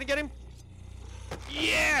him, get him, get him, get him!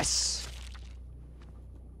 Yes!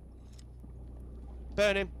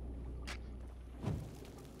 Burn him.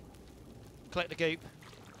 Collect the goop.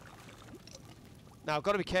 Now, I've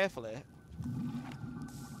got to be careful here.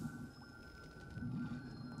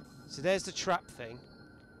 So there's the trap thing.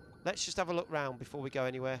 Let's just have a look round before we go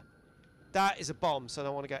anywhere. That is a bomb, so I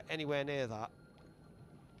don't want to go anywhere near that.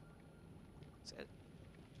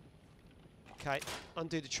 Okay,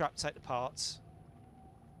 undo the trap, take the parts.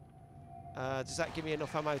 Does that give me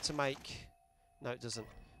enough ammo to make... No, it doesn't.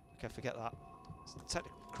 Okay, forget that. Let's take the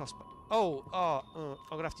crossbow. I'm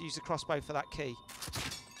going to have to use the crossbow for that key.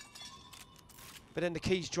 But then the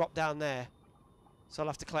keys drop down there. So I'll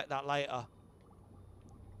have to collect that later.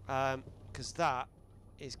 Because that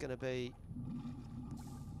is going to be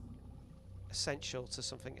essential to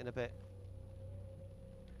something in a bit.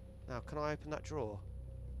 Now, can I open that drawer?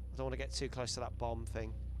 I don't want to get too close to that bomb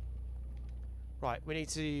thing. Right, we need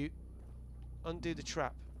to undo the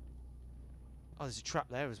trap. Oh, there's a trap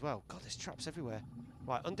there as well. God, there's traps everywhere.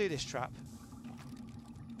 Right, undo this trap.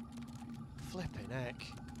 Flipping heck.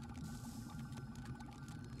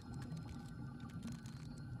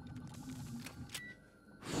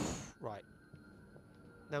 Right.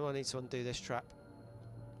 Now I need to undo this trap.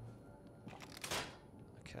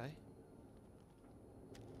 Okay.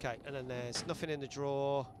 Okay, and then there's nothing in the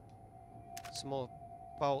drawer. Some more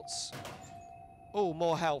bolts. Oh,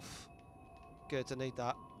 more health. Good, I need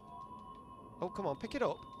that. Oh, come on, pick it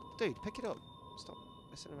up. Dude, pick it up. Stop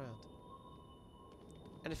messing around.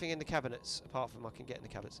 Anything in the cabinets, apart from I can get in the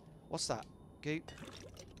cabinets. What's that? Goop.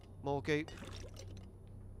 More goop.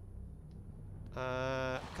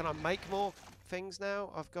 Can I make more things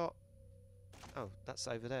now? I've got... Oh, that's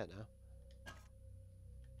over there now.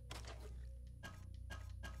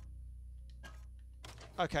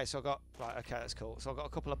 Okay, so I've got... Right, okay, that's cool. So I've got a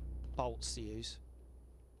couple of bolts to use.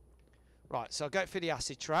 Right, so I'll go through the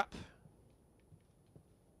acid trap.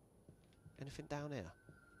 Anything down here?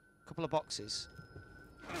 A couple of boxes.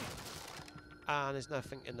 And there's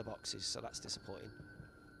nothing in the boxes, so that's disappointing.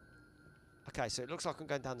 Okay, so it looks like I'm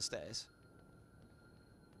going down the stairs.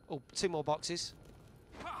 Oh, 2 more boxes.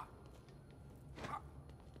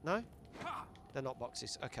 No? They're not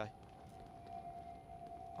boxes. Okay.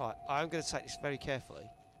 Right, I'm going to take this very carefully.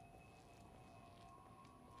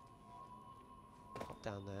 Pop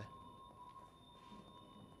down there.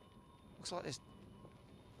 Looks like there's...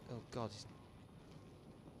 Oh, God.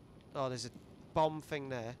 Oh, there's a bomb thing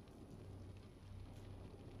there.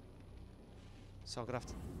 So I'm going to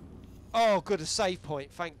have to... Oh, good, a save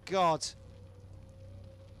point. Thank God.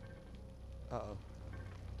 Uh-oh.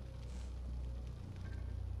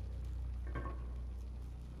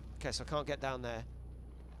 Okay, so I can't get down there.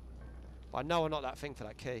 But I know I'm not that thing for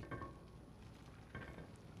that key.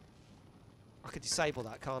 I could disable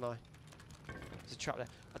that, can't I? There's a trap there.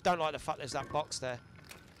 I don't like the fact there's that box there.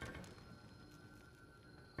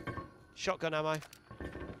 Shotgun ammo.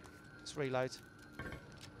 Let's reload.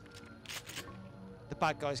 The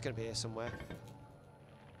bad guy's going to be here somewhere.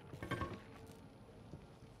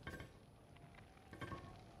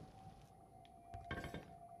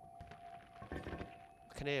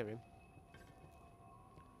 I can hear him.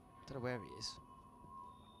 Don't know where he is.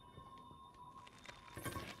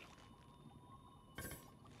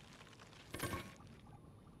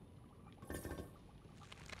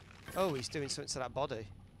 Oh, he's doing something to that body.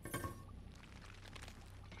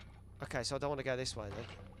 Okay, so I don't want to go this way then.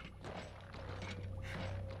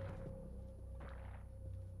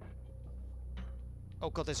 Oh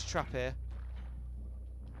God, there's a trap here.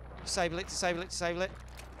 Disable it, disable it, disable it.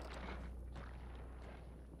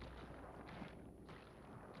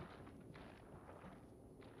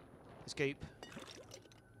 There's goop.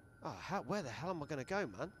 Oh, where the hell am I going to go,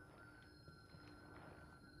 man?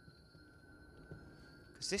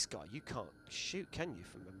 Because this guy, you can't shoot, can you,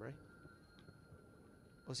 from memory?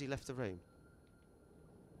 Or has he left the room?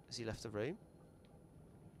 Has he left the room?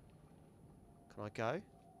 Can I go?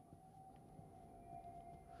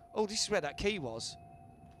 Oh, this is where that key was.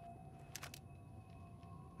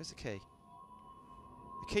 Where's the key?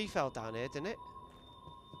 The key fell down here, didn't it?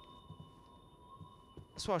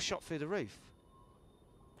 That's why I shot through the roof.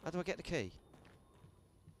 How do I get the key?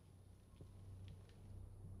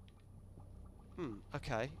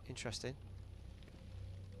 Okay, interesting.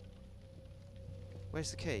 Where's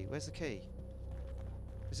the key? Where's the key?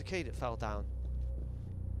 There's a key that fell down.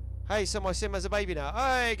 Hey, so my sim has a baby now.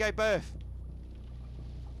 Hey, gave birth.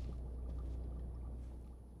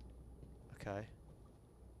 Okay.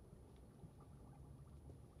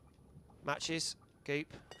 Matches. Goop.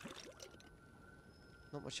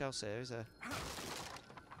 Not much else here, is there?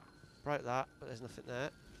 Broke that, but there's nothing there.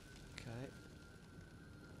 Okay.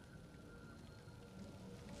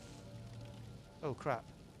 Oh, crap.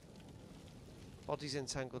 Body's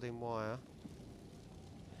entangled in wire.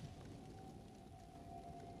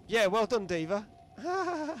 Yeah, well done, Diva.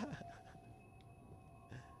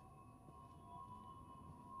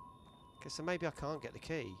 Okay, so maybe I can't get the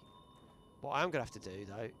key. What I am going to have to do,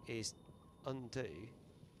 though, is undo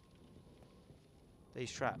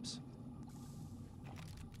these traps.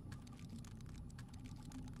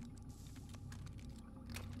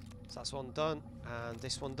 So that's one done, and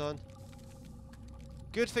this one done.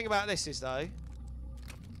 Good thing about this is, though,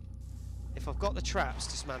 if I've got the traps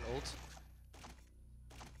dismantled,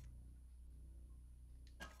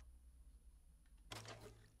 I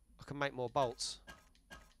can make more bolts.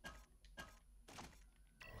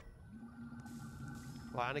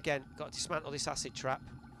 Right, and again, got to dismantle this acid trap.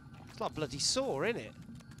 It's like bloody saw, isn't it?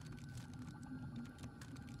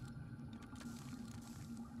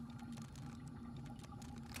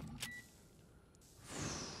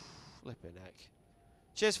 Flipping heck.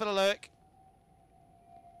 Cheers for the lurk.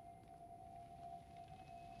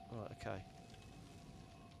 Right, okay.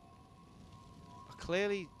 I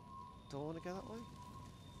clearly don't want to go that way.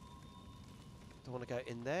 Do I want to go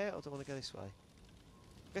in there, or do I want to go this way?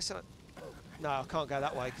 I guess no, I can't go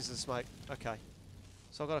that way because of the smoke. Okay.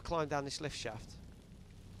 So I've got to climb down this lift shaft.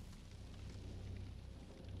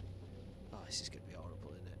 Oh, this is going to be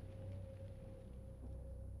horrible, isn't it?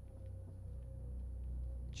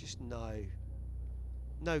 Just no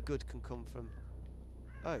good can come from...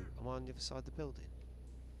 Oh, am I on the other side of the building?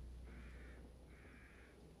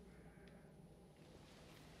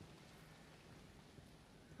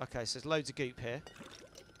 Okay, so there's loads of goop here.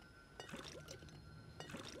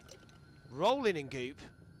 Rolling in goop.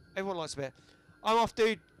 Everyone likes a bit. I'm off,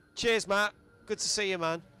 dude. Cheers, Matt. Good to see you,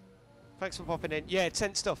 man. Thanks for popping in. Yeah,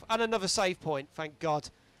 tent stuff. And another save point, thank God.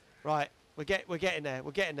 Right, we're getting there.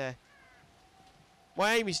 We're getting there.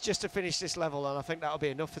 My aim is just to finish this level, and I think that'll be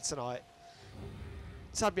enough for tonight.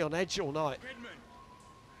 It's had me on edge all night. Redman,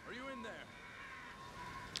 are you in there?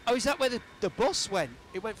 Oh, is that where the bus went?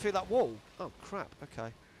 It went through that wall? Oh, crap.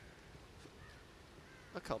 Okay.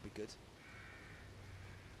 That can't be good.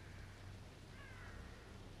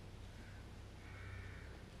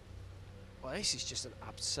 Well, this is just an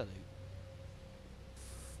absolute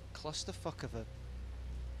clusterfuck of a... I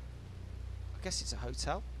guess it's a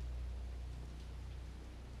hotel.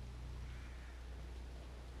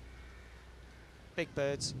 Big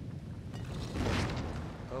birds.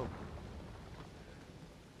 Oh.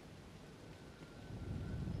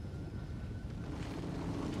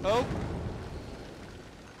 Oh!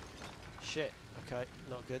 Shit. Okay,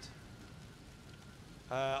 not good.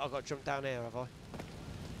 I've got to jump down here, have I?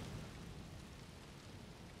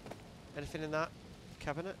 Anything in that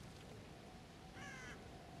cabinet?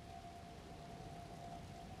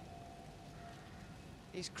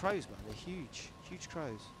 These crows, man, they're huge. Huge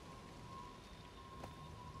crows.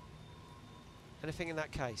 Anything in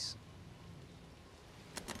that case?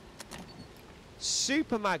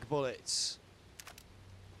 Super mag bullets.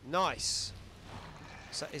 Nice.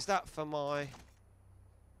 So is that for my...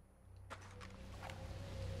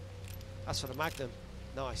 That's for the Magnum.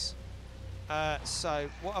 Nice. So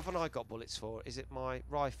what haven't I got bullets for? Is it my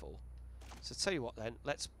rifle? So tell you what then,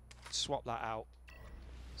 let's swap that out.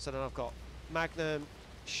 So then I've got Magnum,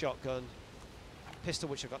 shotgun, pistol,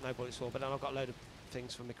 which I've got no bullets for, but then I've got a load of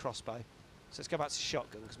things for my crossbow. So let's go back to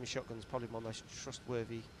shotgun, because my shotgun's probably my most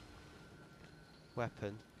trustworthy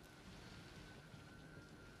weapon.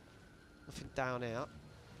 Nothing down here. I'm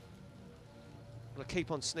going to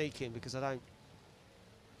keep on sneaking because I don't...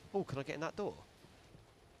 Oh, can I get in that door?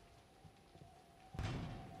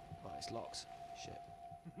 Right, it's locked. Shit.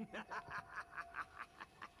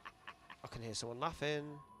 I can hear someone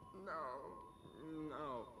laughing. No,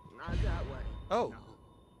 not that way. Oh. No.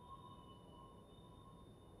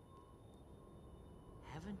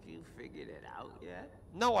 Haven't you figured it out yet?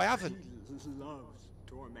 No, I haven't. He loves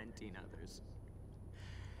tormenting others.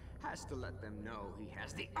 Has to let them know he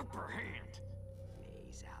has the upper hand.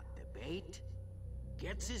 Lays out the bait,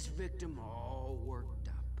 gets his victim all worked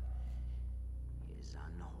up. His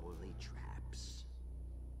unholy traps.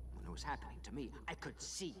 When it was happening to me, I could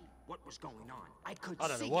see what was going on. I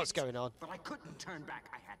don't know what's going on. But I couldn't turn back.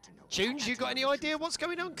 I had to know. Tunes, you got any idea what's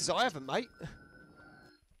going on? Because I haven't, mate.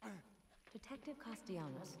 Detective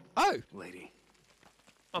Castellanos. Oh! Lady,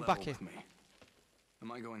 I'm level back here. with me. Am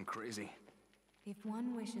I going crazy? If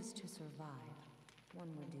one wishes to survive,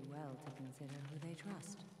 one would do well to consider who they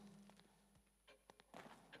trust.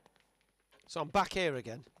 So I'm back here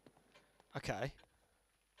again. Okay.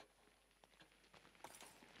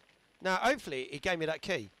 Now, hopefully, he gave me that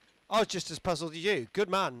key. I was just as puzzled as you. Good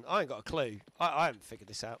man. I ain't got a clue. I haven't figured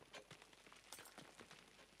this out.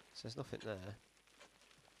 So there's nothing there.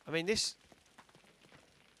 I mean, this...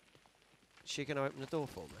 Is she going to open the door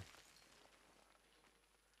for me?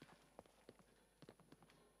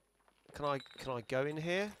 Can I go in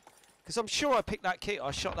here? Because I'm sure I picked that key.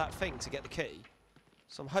 I shot that thing to get the key.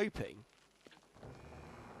 So I'm hoping.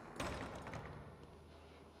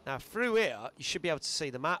 Now through here, you should be able to see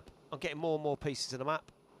the map. I'm getting more and more pieces of the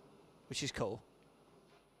map, which is cool.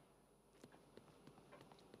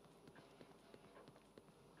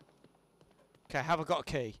 Okay, have I got a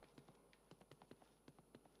key?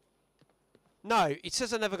 No, it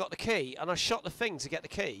says I never got the key, and I shot the thing to get the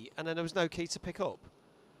key, and then there was no key to pick up.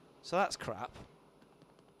 So that's crap.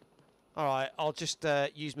 Alright, I'll just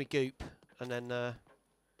use my goop, and then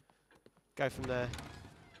go from there.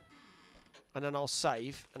 And then I'll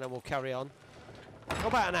save, and then we'll carry on. Got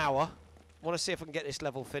about an hour. I want to see if I can get this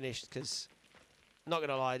level finished, because, not going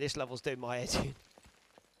to lie, this level's doing my head in.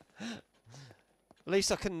 At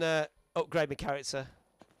least I can upgrade my character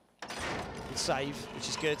and save, which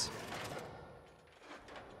is good.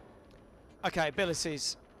 Okay,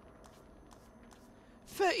 abilities.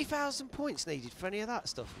 30,000 points needed for any of that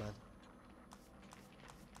stuff, man.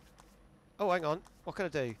 Oh, hang on. What can I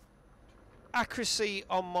do? Accuracy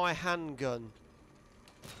on my handgun.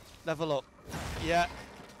 Level up. Yeah.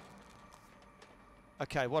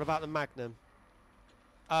 Okay, what about the Magnum?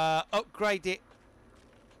 Upgrade it.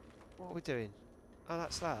 What are we doing? Oh,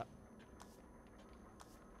 that's that.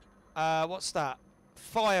 What's that?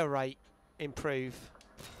 Fire rate. Improve.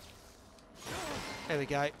 There we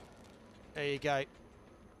go. There you go.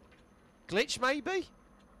 Glitch, maybe?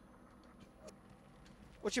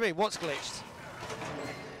 What do you mean? What's glitched?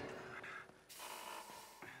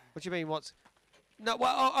 What do you mean? What's... No,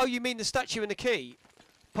 well, oh, you mean the statue and the key?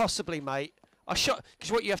 Possibly, mate. I shot...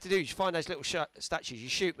 Because what you have to do is you find those little statues, you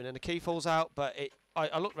shoot them and the key falls out, but it...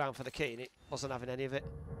 I looked around for the key and it wasn't having any of it.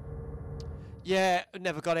 Yeah,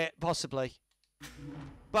 never got it. Possibly.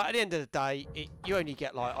 But at the end of the day, you only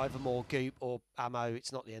get like either more goop or ammo.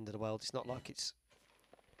 It's not the end of the world. It's not like it's,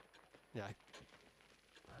 you know,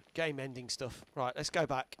 game-ending stuff. Right, let's go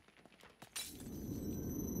back.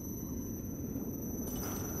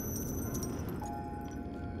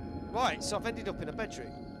 Right, so I've ended up in a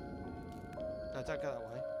bedroom. No, don't go that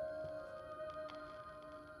way.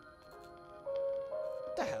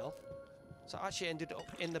 What the hell? So I actually ended up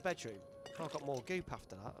in the bedroom. Oh, I got more goop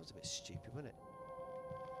after that. That was a bit stupid, wasn't it?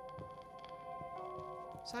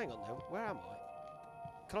 So hang on then, where am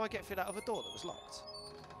I? Can I get through that other door that was locked?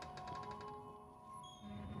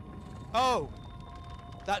 Oh!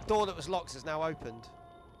 That door that was locked is now opened.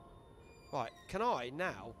 Right, can I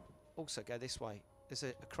now also go this way? There's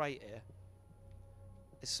a crate here.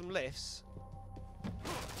 There's some lifts.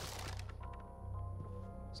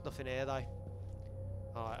 There's nothing here though.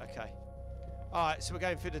 Alright, okay. Alright, so we're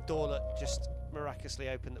going through the door that just miraculously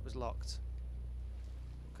opened that was locked.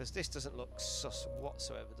 Because this doesn't look sus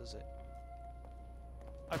whatsoever, does it?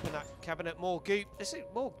 Open that cabinet. More goop. This is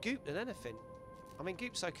more goop than anything. I mean,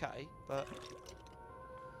 goop's okay, but...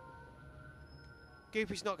 goop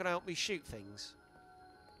is not going to help me shoot things.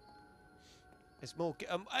 There's more...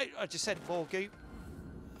 I just said more goop.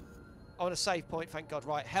 I want a save point, thank God.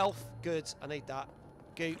 Right, health. Good. I need that.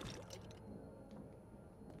 Goop.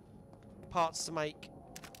 Parts to make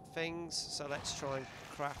things. So let's try and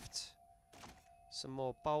craft... some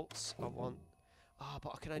more bolts. I want... ah,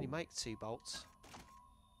 but I can only make 2 bolts.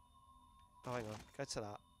 Oh, hang on. Go to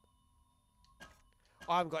that.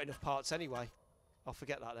 I haven't got enough parts anyway. I'll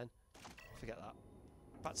forget that then. Forget that.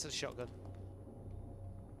 Back to the shotgun.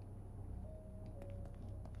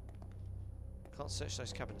 Can't search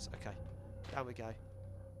those cabinets. Okay. Down we go.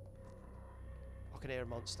 I can hear a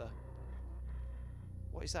monster.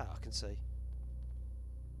 What is that I can see?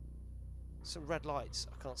 Some red lights.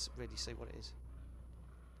 I can't really see what it is.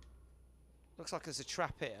 Looks like there's a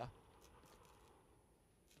trap here.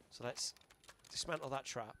 So let's dismantle that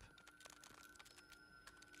trap.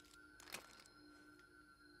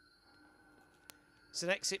 It's an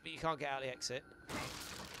exit, but you can't get out the exit.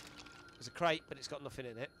 There's a crate, but it's got nothing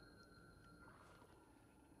in it.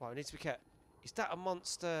 Right, we need to be careful. Is that a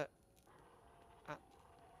monster?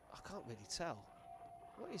 I can't really tell.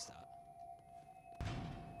 What is that?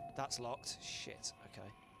 That's locked. Shit. Okay.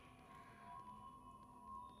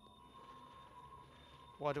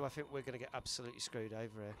 Why do I think we're going to get absolutely screwed over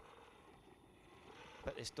here?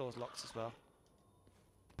 But this door's locked as well.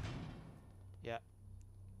 Yeah.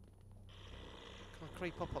 Can I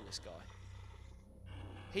creep up on this guy?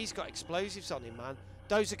 He's got explosives on him, man.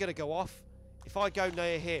 Those are going to go off. If I go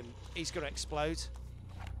near him, he's going to explode.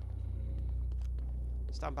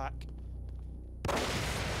 Stand back.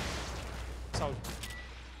 So.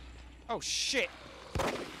 Oh, shit.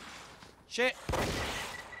 Shit.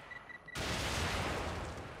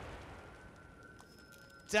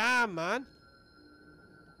 Damn, man.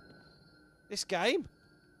 This game.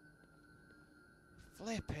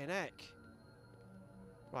 Flipping heck.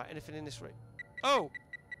 Right, anything in this room? Oh!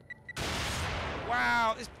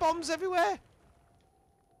 Wow, there's bombs everywhere!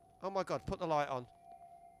 Oh my god, put the light on.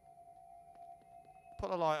 Put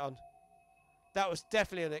the light on. That was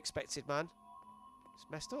definitely unexpected, man. It's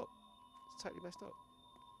messed up. It's totally messed up.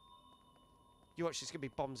 You watch, there's going to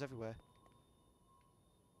be bombs everywhere.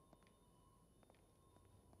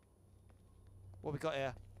 What we got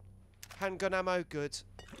here? Handgun ammo, good.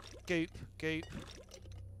 Goop, goop.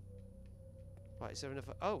 Right, is there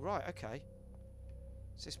another... Oh, right, okay.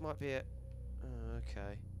 So this might be it. Oh,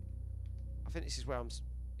 okay. I think this is where I'm...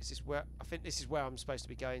 Is this where... I think this is where I'm supposed to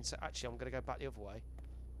be going. So actually, I'm going to go back the other way.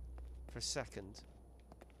 For a second.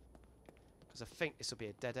 Because I think this will be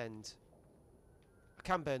a dead end. I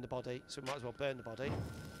can burn the body, so we might as well burn the body.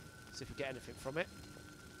 See if we get anything from it.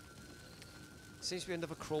 Seems to be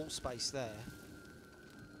another crawl space there.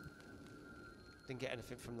 Didn't get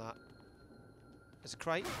anything from that. There's a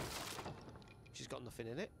crate. Which has got nothing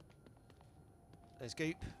in it. There's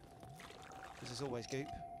goop. Because there's always goop.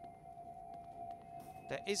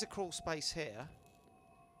 There is a crawl space here.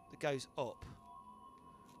 That goes up.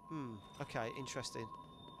 Okay, interesting.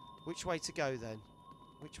 Which way to go then?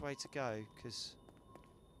 Which way to go? Because...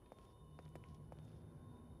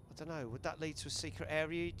 I don't know. Would that lead to a secret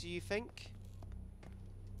area, do you think?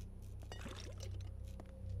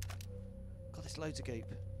 God, there's loads of goop.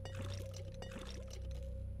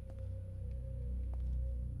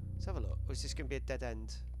 Let's have a look. Or is this going to be a dead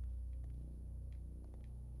end?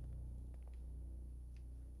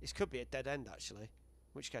 This could be a dead end, actually. In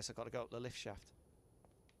which case, I've got to go up the lift shaft.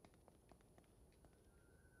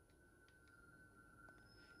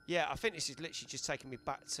 Yeah, I think this is literally just taking me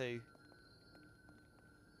back to...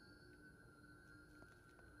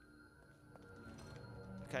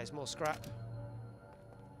 Okay, there's more scrap.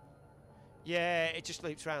 Yeah, it just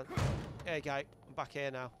loops around. There you go. I'm back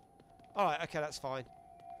here now. Alright, okay, that's fine.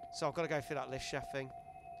 So I've got to go through that lift shaft thing.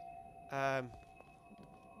 Right,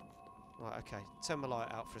 okay. Turn my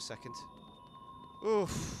light out for a second.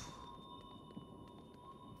 Oof.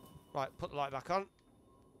 Right, put the light back on.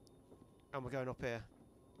 And we're going up here.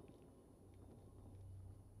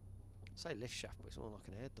 I say lift shaft, but it's more like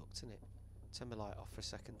an air duct, isn't it? Turn my light off for a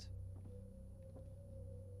second.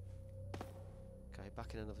 Okay,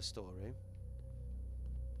 back in another storeroom.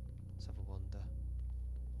 Let's have a wander.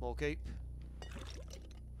 More goop.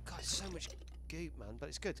 God, it's so much goop, man. But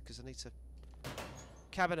it's good, because I need to...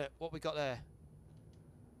 Cabinet, what we got there?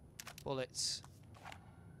 Bullets.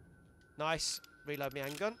 Nice. Reload my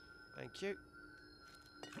handgun. Thank you.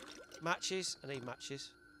 Matches. I need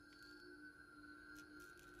matches.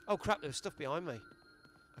 Oh crap, there was stuff behind me.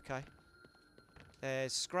 Okay.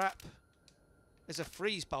 There's scrap. There's a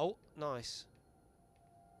freeze bolt. Nice.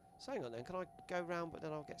 So hang on then, can I go round but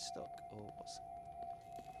then I'll get stuck? Or what's...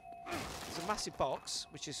 There's a massive box,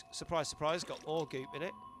 which is, surprise, surprise, got more goop in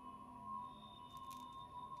it.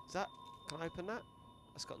 Is that... Can I open that?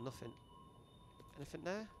 That's got nothing. Anything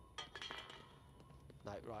there?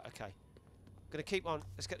 No, right, okay. I'm gonna keep on...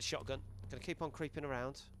 Let's get the shotgun. Gonna keep on creeping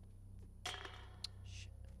around.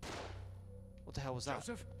 What the hell was that?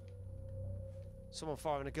 Joseph? Someone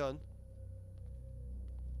firing a gun.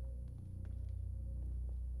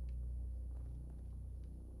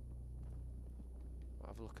 I'll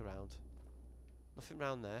have a look around. Nothing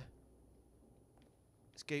round there.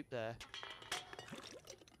 There's goop there.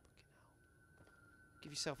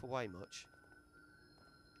 Give yourself away much.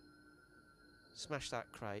 Smash that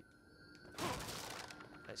crate.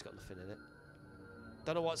 It's got nothing in it.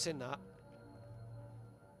 Don't know what's in that.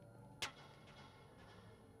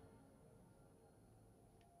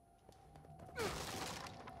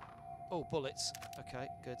 Oh, bullets. Okay,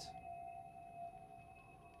 good.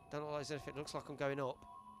 Don't look like there's anything. Looks like I'm going up.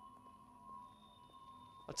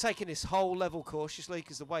 I'm taking this whole level cautiously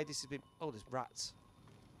because the way this has been... Oh, there's rats.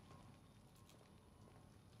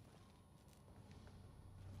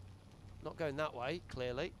 Not going that way,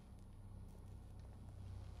 clearly.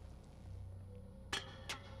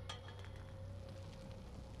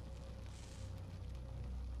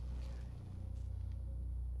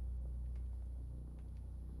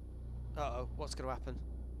 Uh-oh, what's going to happen?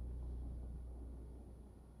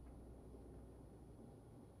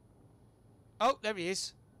 Oh, there he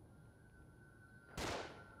is.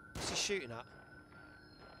 What's he shooting at?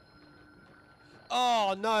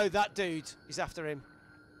 Oh, no, that dude is after him.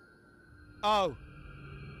 Oh,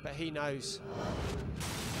 but he knows.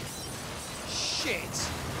 Shit!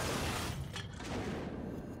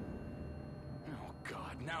 Oh,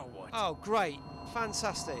 God, now what? Oh, great.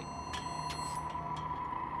 Fantastic.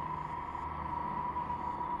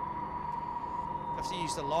 Have to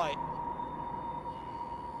use the light.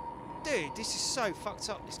 Dude, this is so fucked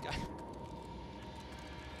up, this game.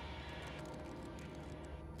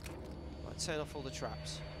 Right, turn off all the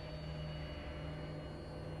traps.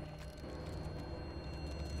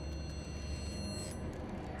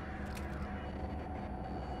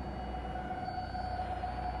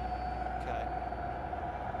 Okay.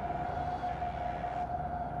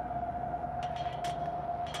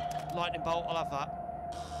 Lightning bolt, I'll have that.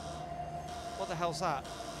 What the hell's that?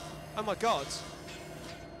 Oh my god.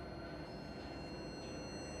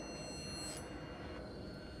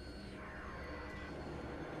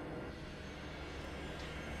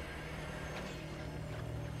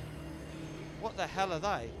 What the hell are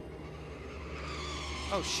they?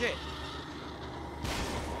 Oh shit.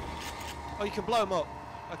 Oh, you can blow them up.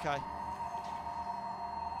 Okay.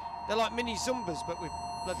 They're like mini Zumbas, but with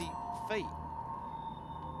bloody feet.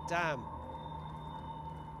 Damn.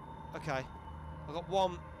 Okay. I've got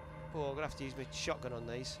one. Oh, I'm going to have to use my shotgun on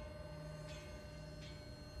these.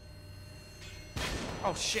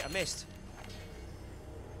 Oh shit, I missed.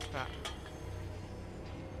 Crap.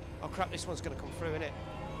 Oh crap, this one's going to come through, innit?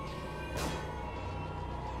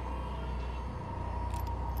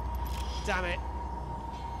 Damn it.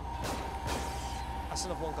 That's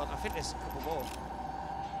another one gone. I think there's a couple more.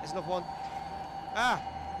 There's another one. Ah!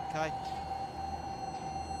 Okay.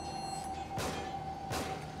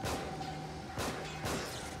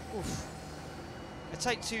 Oof. I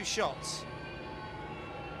take 2 shots.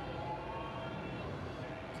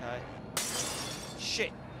 Okay.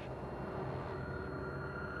 Shit.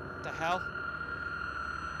 What the hell?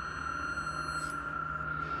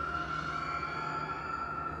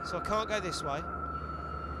 So I can't go this way.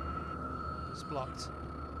 It's blocked.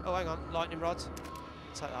 Oh, hang on. Lightning rod.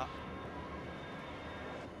 Take that.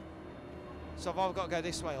 So I've either got to go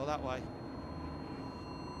this way or that way.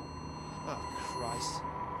 Oh, Christ.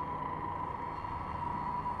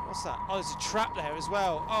 What's that? Oh, there's a trap there as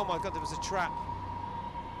well. Oh my god, there was a trap.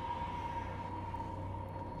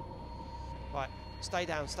 Right. Stay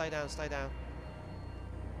down, stay down, stay down.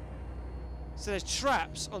 So there's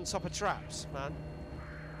traps on top of traps, man.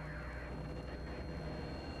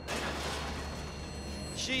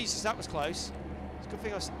 Jesus, that was close. It's a good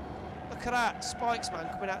thing I was... Look at that. Spikes, man,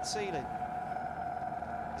 coming out the ceiling.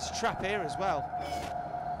 There's a trap here as well.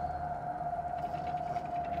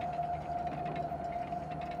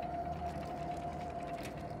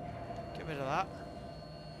 Get rid of that.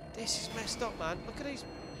 This is messed up, man. Look at these.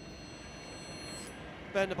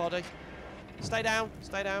 Burn the body. Stay down.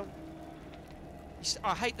 Stay down.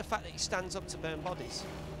 I hate the fact that he stands up to burn bodies.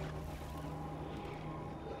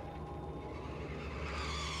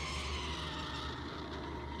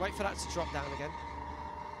 Wait for that to drop down again.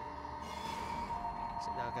 Is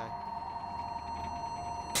it now go?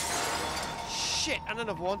 Shit, and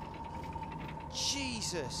another one.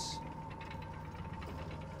 Jesus.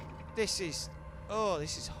 This is... Oh,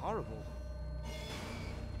 this is horrible.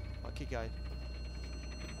 I'll keep going.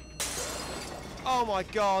 Oh my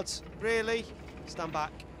god. Really? Stand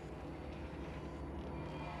back.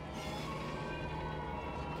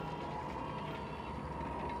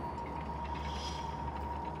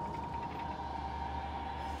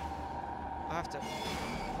 I have to...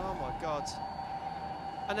 Oh my god.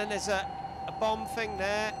 And then there's a bomb thing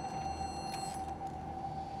there.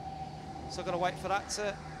 So I've got to wait for that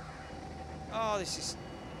to... Oh, this is...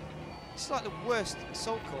 It's like the worst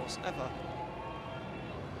assault course ever.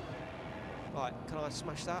 Right, can I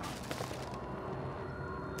smash that?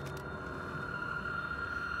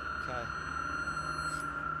 Okay.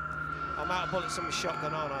 I'm out of bullets on my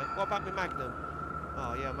shotgun, aren't I? What about my Magnum?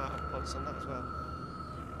 Oh yeah, I'm out of bullets on that as well.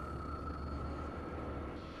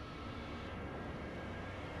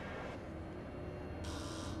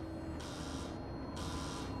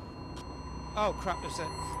 Oh crap, there's a...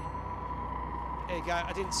 There you go,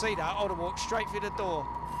 I didn't see that. I would have walked straight through the door.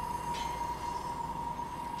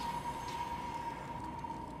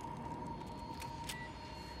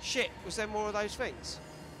 Shit, was there more of those things?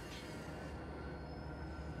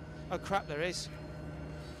 Oh crap, there is.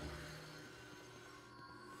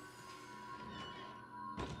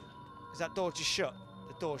 Is that door just shut?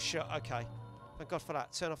 The door's shut, okay. Thank God for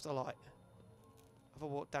that. Turn off the light. Have a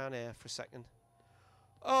walk down here for a second.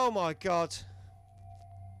 Oh my god.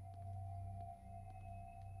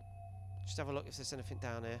 Just have a look if there's anything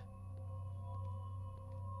down here.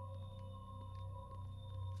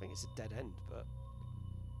 I think it's a dead end, but...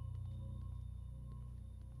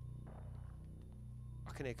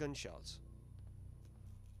 I can hear gunshots.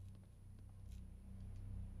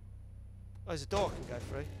 Oh, there's a door I can go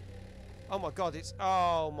through. Oh my god, it's...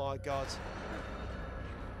 Oh my god.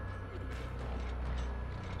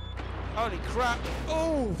 Holy crap.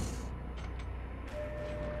 Oh!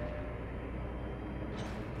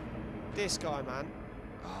 This guy, man.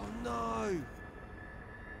 Oh no!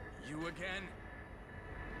 You again?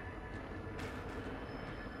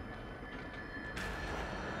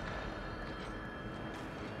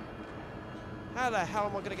 How the hell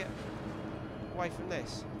am I going to get away from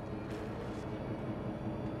this?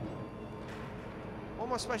 What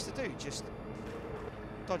am I supposed to do? Just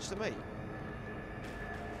dodge the meat?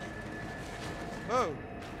 Whoa!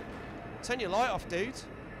 Turn your light off, dude.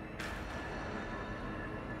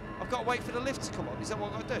 I've got to wait for the lift to come up. Is that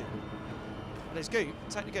what I've got to do? And there's goop.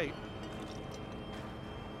 Take the goop.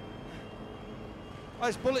 Oh,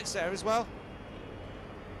 there's bullets there as well.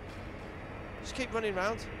 Just keep running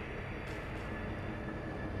round.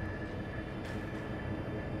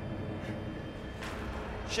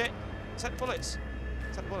 Shit. Take the bullets.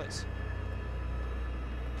 Take the bullets.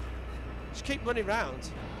 Just keep running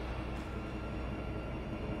round.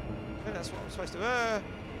 I think that's what I'm supposed to...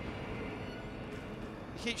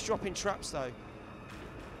 He keeps dropping traps though.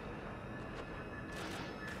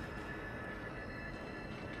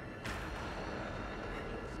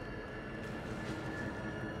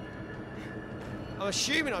 I'm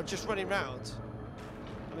assuming I'm just running round.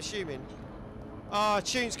 I'm assuming. Ah,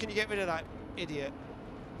 Tunes, can you get rid of that idiot,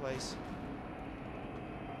 please?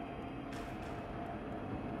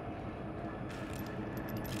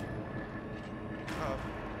 Oh.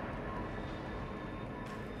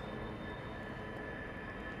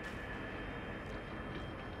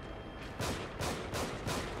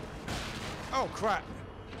 Oh crap!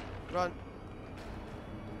 Run.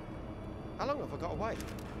 How long have I got to wait?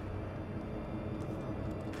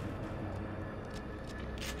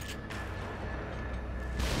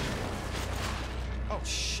 Oh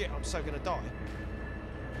shit, I'm so gonna die.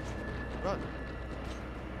 Run.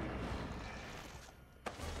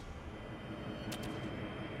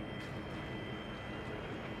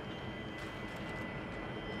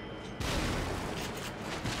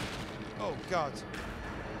 Oh god.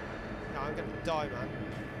 No, I'm gonna die, man.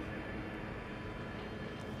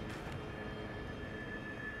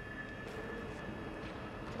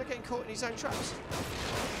 Am I getting caught in his own traps?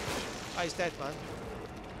 Oh, he's dead, man.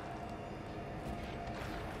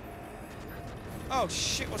 Oh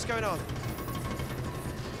shit, what's going on?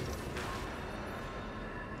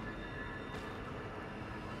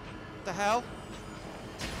 The hell?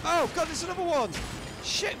 Oh god, there's another one!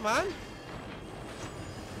 Shit, man!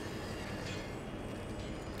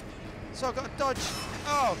 So I've got to dodge.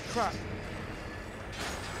 Oh crap.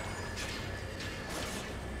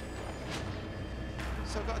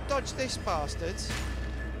 So I've got to dodge this bastard.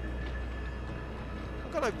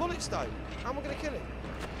 I've got no bullets though. How am I going to kill him?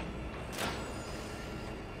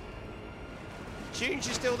 Tunes,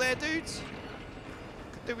 you still there, dudes?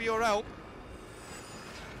 Could do with your help.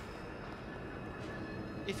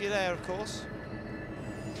 If you're there, of course.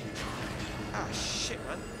 Ah, shit,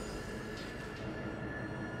 man.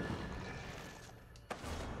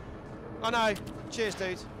 Oh no. Cheers,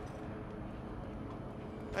 dude.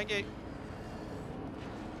 Thank you.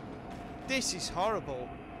 This is horrible.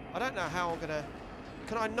 I don't know how I'm gonna...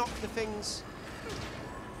 Can I knock the things...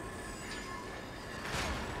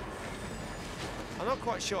 I'm not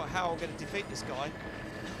quite sure how I'm going to defeat this guy.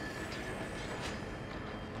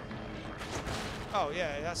 Oh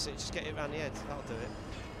yeah, that's it. Just get it around the head. That'll do it.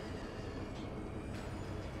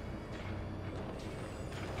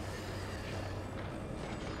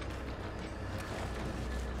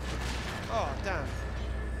 Oh, damn.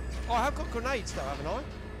 Oh, I have got grenades though, haven't I?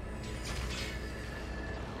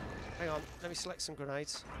 Hang on. Let me select some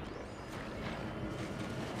grenades.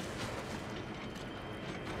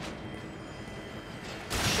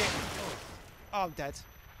 Oh, I'm dead.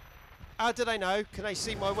 How do they know? Can they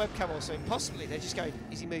see my webcam or something? Possibly. They're just going,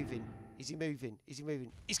 is he moving? Is he moving? Is he moving?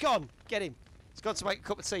 He's gone! Get him! He's gone to make a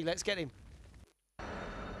cup of tea. Let's get him.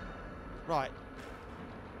 Right.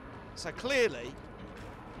 So clearly,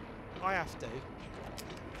 I have to...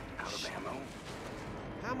 Out of ammo?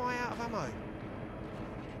 How am I out of ammo?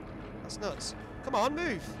 That's nuts. Come on,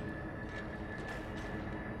 move!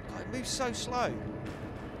 God, it moves so slow.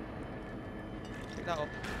 Pick that up.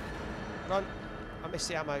 Run. I missed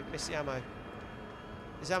the ammo, missed the ammo.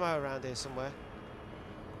 There's ammo around here somewhere.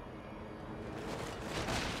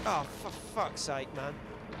 Oh, for fuck's sake, man.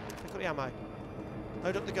 Look at the ammo.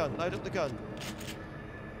 Load up the gun, load up the gun.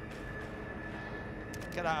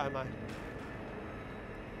 Get that ammo.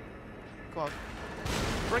 Come on.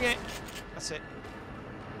 Bring it! That's it.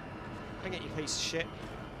 Bring it, you piece of shit.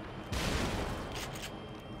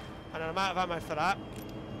 And I'm out of ammo for that.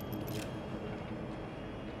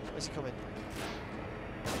 Where's he coming?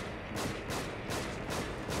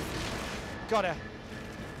 Got her.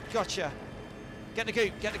 Gotcha. Get the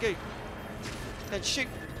goop, get the goop. Then shoot.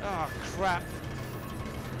 Oh, crap.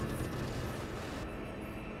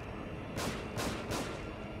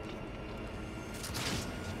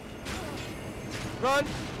 Run!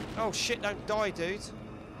 Oh shit, don't die, dude.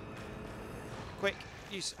 Quick,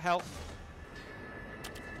 use health.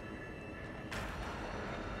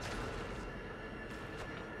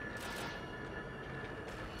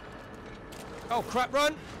 Oh crap,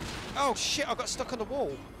 run! Oh shit, I got stuck on the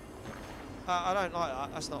wall. I don't like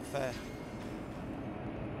that, that's not fair.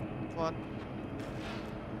 Come on.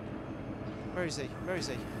 Where is he? Where is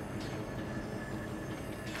he?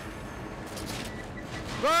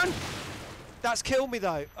 Run! That's killed me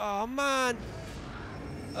though. Oh man.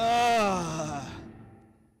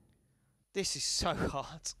 This is so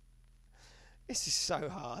hard. This is so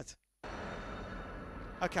hard.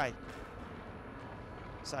 Okay.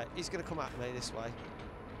 So he's going to come at me this way.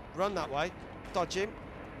 Run that way. Dodge him.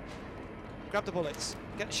 Grab the bullets.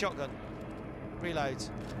 Get the shotgun. Reload.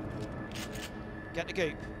 Get the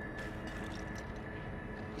goop.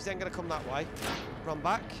 He's then going to come that way. Run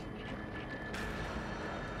back.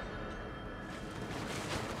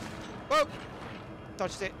 Whoa!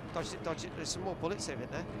 Dodged it, dodged it, dodged it. There's some more bullets here,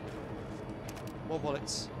 isn't there? More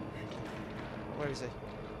bullets. Where is he?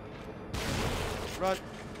 Run.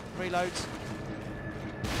 Reload.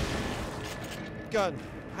 Gun.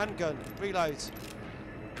 Handgun. Reload.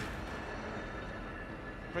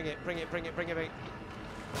 Bring it, bring it, bring it, bring it, bring it.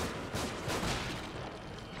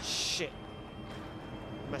 Shit.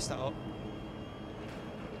 Messed that up.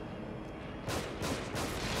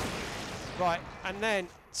 Right, and then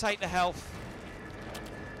take the health.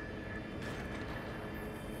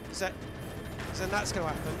 So then that's going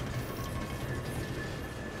to happen.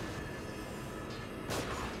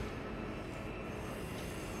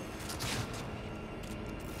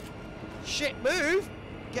 Shit, move!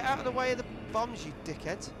 Get out of the way of the bombs, you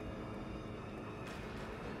dickhead.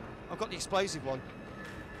 I've got the explosive one.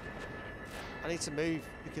 I need to move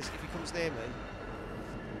because if he comes near me.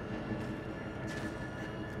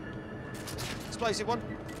 Explosive one.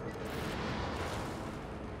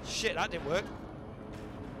 Shit, that didn't work.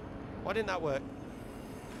 Why didn't that work?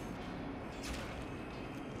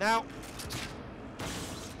 Now.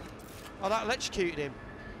 Oh, that electrocuted him.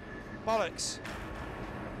 Bollocks.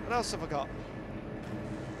 What else have I got?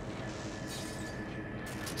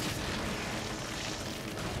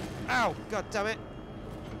 Ow! God damn it.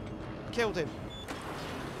 Killed him.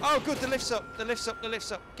 Oh, good. The lift's up. The lift's up. The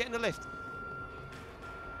lift's up. Get in the lift.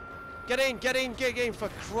 Get in. Get in. Get in. For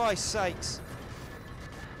Christ's sakes.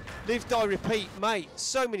 Live, die, repeat, mate.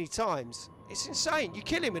 So many times. It's insane. You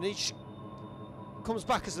kill him and he comes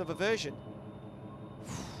back as another version.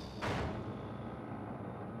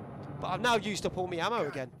 But I've now used up all my ammo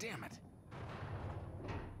again. Damn it.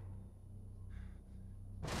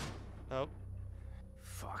 Oh.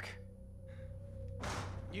 Fuck.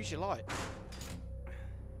 Use your light.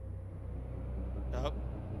 No.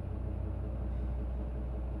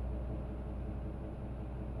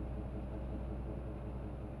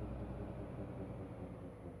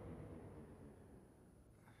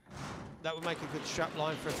 That would make a good strap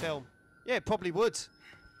line for a film. Yeah, it probably would.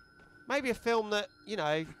 Maybe a film that, you know,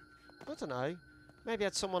 I don't know. Maybe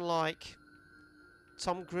had someone like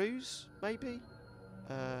Tom Cruise, maybe.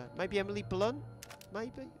 Maybe Emily Blunt,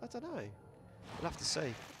 maybe. I don't know. We'll have to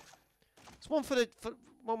see. It's one for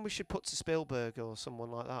one we should put to Spielberg or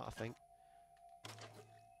someone like that, I think.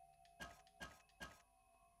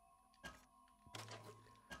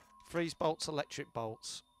 Freeze bolts, electric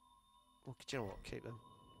bolts. Oh, do you know what? Keep them.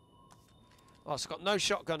 Oh, so I've got no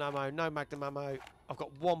shotgun ammo, no magnum ammo. I've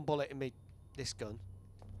got one bullet in me. This gun.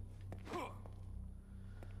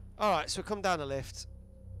 Alright, so we come down the lift.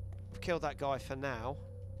 We've killed that guy for now.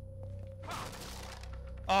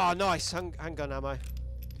 Oh, nice. Handgun ammo.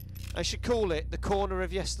 I should call it the corner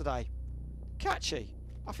of yesterday. Catchy.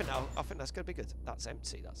 I think that's going to be good. That's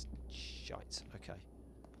empty. That's shite. Okay.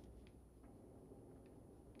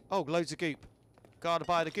 Oh, loads of goop. Gotta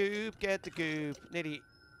buy the goop. Get the goop.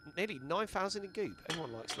 Nearly 9,000 in goop.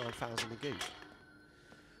 Everyone likes 9,000 in goop.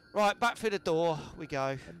 Right, back through the door we go.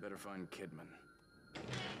 I'd better find Kidman.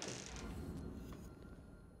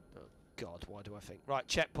 Oh, God, why do I think? Right,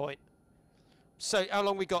 checkpoint. So, how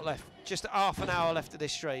long we got left? Just half an hour left of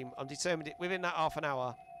this stream. I'm determined within that half an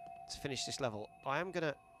hour to finish this level. I am going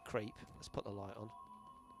to creep. Let's put the light on.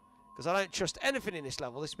 Because I don't trust anything in this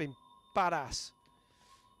level. This has been badass.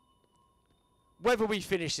 Whether we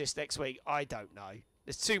finish this next week, I don't know.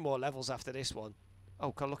 There's 2 more levels after this one.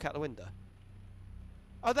 Oh, can I look out the window?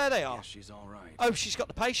 Oh, there they are. Yeah, she's all right. Oh, she's got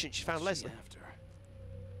the patient. She found Leslie. After?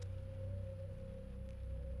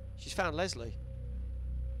 She's found Leslie.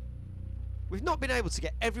 We've not been able to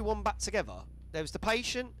get everyone back together. There was the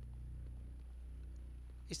patient.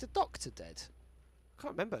 Is the doctor dead? I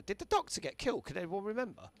can't remember. Did the doctor get killed? Can anyone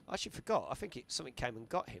remember? I actually forgot. I think something came and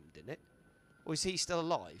got him, didn't it? Or is he still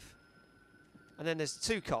alive? And then there's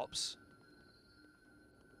 2 cops.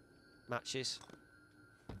 Matches.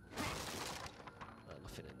 Oh,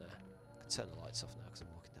 nothing in there. I can turn the lights off now because I'm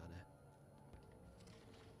walking down here.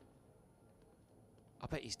 I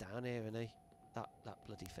bet he's down here, isn't he? That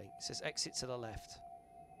bloody thing. It says exit to the left.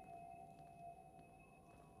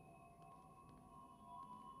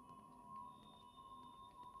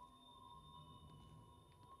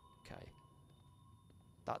 Okay.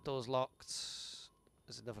 That door's locked.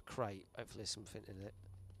 There's another crate. Hopefully there's something in it.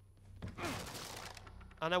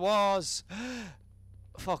 And there was!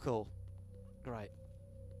 Fuck all. Great.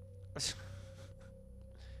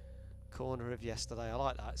 Corner of yesterday. I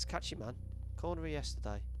like that. It's catchy, man. Corner of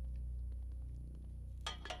yesterday.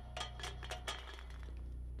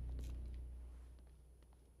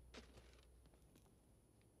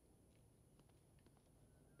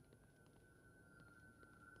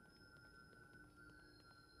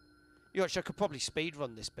 You actually, I could probably speed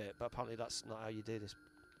run this bit, but apparently that's not how you do this.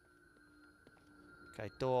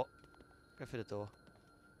 Okay, door. Go through the door.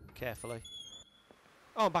 Carefully.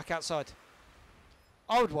 Oh, I'm back outside.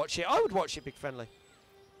 I would watch it. I would watch it, Big Friendly.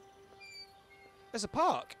 There's a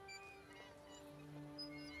park.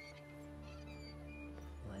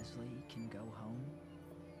 Leslie can go home?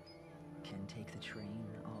 Can take the train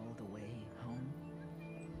all the way home?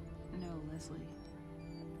 No, Leslie.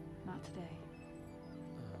 Not today.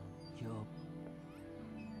 You'll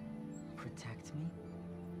protect me?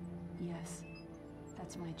 Yes.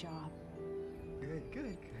 That's my job. Good,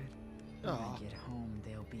 good, good. When Aw. I get home,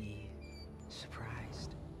 they'll be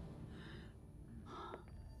surprised.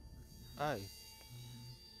 Oh.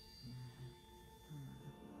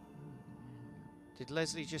 Did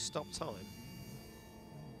Leslie just stop time?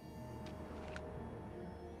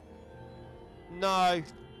 No.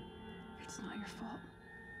 It's not your fault.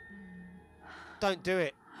 Don't do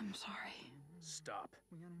it. I'm sorry. Stop.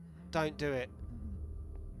 Don't do it.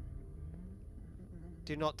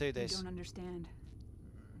 Do not do You this. don't understand.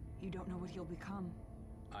 You don't know what he'll become.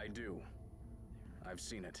 I do. I've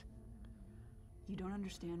seen it. You don't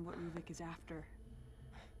understand what Ruvik is after.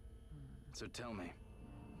 So tell me,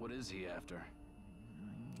 what is he after?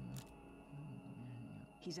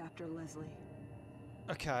 He's after Leslie.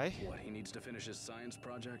 Okay. What, he needs to finish his science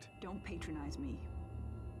project? Don't patronize me.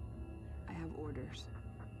 I have orders.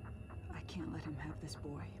 I can't let him have this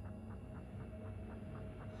boy.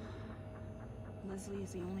 Leslie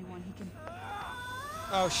is the only one he can...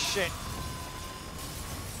 Oh shit.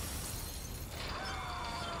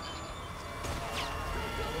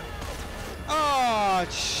 Oh,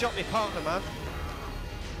 it shot me partner, man.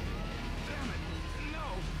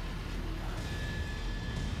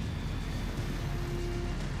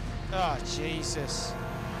 Oh, Jesus.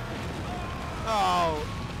 Oh,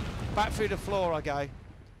 back through the floor I go.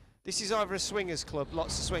 This is either a swingers club,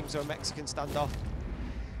 lots of swings, or a Mexican standoff.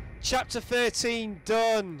 Chapter 13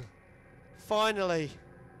 done. Finally.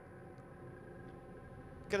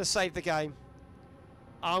 Gonna save the game.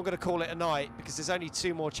 I'm gonna call it a night because there's only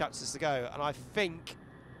 2 more chapters to go, and I think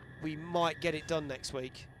we might get it done next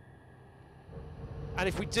week. And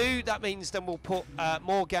if we do, that means then we'll put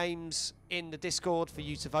more games in the Discord for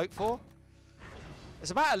you to vote for.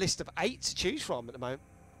 There's about a list of 8 to choose from at the moment.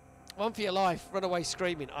 One for your life, run away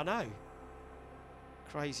screaming. I know.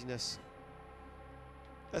 Craziness.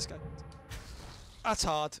 Let's go. That's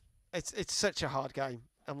hard. It's such a hard game.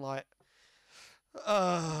 I'm like,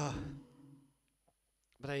 but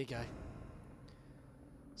there you go.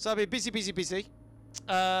 So I've been busy.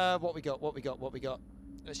 What we got?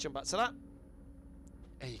 Let's jump back to that.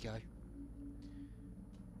 There you go.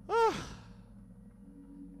 Oh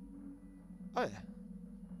yeah.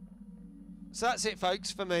 So that's it,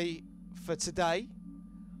 folks, for me for today.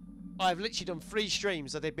 I've literally done 3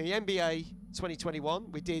 streams. I did my NBA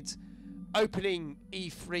 2021. We did opening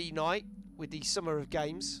E3 night with the Summer of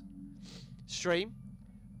Games stream.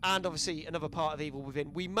 And obviously another part of Evil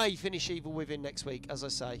Within. We may finish Evil Within next week, as I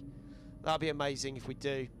say. That'll be amazing if we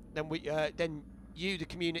do. Then then you, the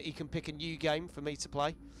community, can pick a new game for me to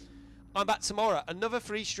play. I'm back tomorrow. Another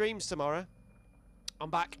 3 streams tomorrow. I'm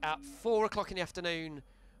back at 4 o'clock in the afternoon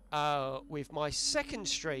with my 2nd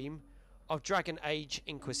stream of Dragon Age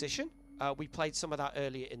Inquisition. We played some of that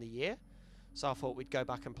earlier in the year, so I thought we'd go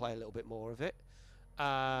back and play a little bit more of it.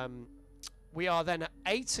 We are then at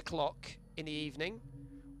 8 o'clock in the evening.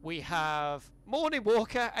 We have... Morning,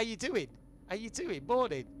 Walker. How you doing?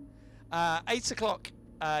 Morning. 8 o'clock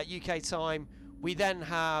UK time. We then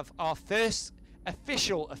have our first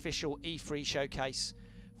official E3 showcase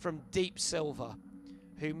from Deep Silver,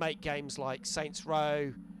 who make games like Saints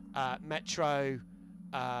Row, Metro,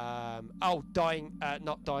 not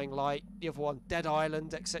Dying Light, the other one, Dead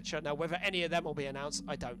Island, etc. Now, whether any of them will be announced,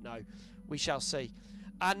 I don't know. We shall see.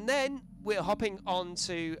 And then we're hopping on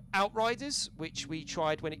to Outriders, which we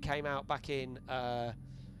tried when it came out back in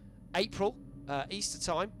April, Easter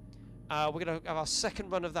time. We're going to have our second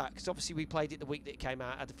run of that, because obviously we played it the week that it came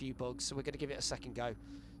out, had a few bugs, so we're going to give it a second go,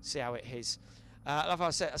 see how it is. Like I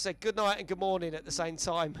said good night and good morning at the same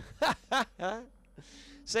time. So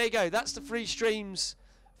there you go, that's the free streams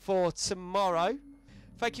for tomorrow.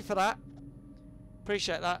 Thank you for that.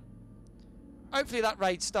 Appreciate that. Hopefully that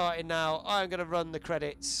raid's starting now. I'm going to run the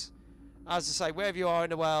credits. As I say, wherever you are in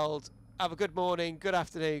the world, have a good morning, good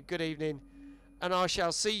afternoon, good evening, and I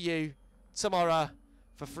shall see you tomorrow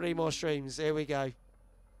for 3 more streams. Here we go.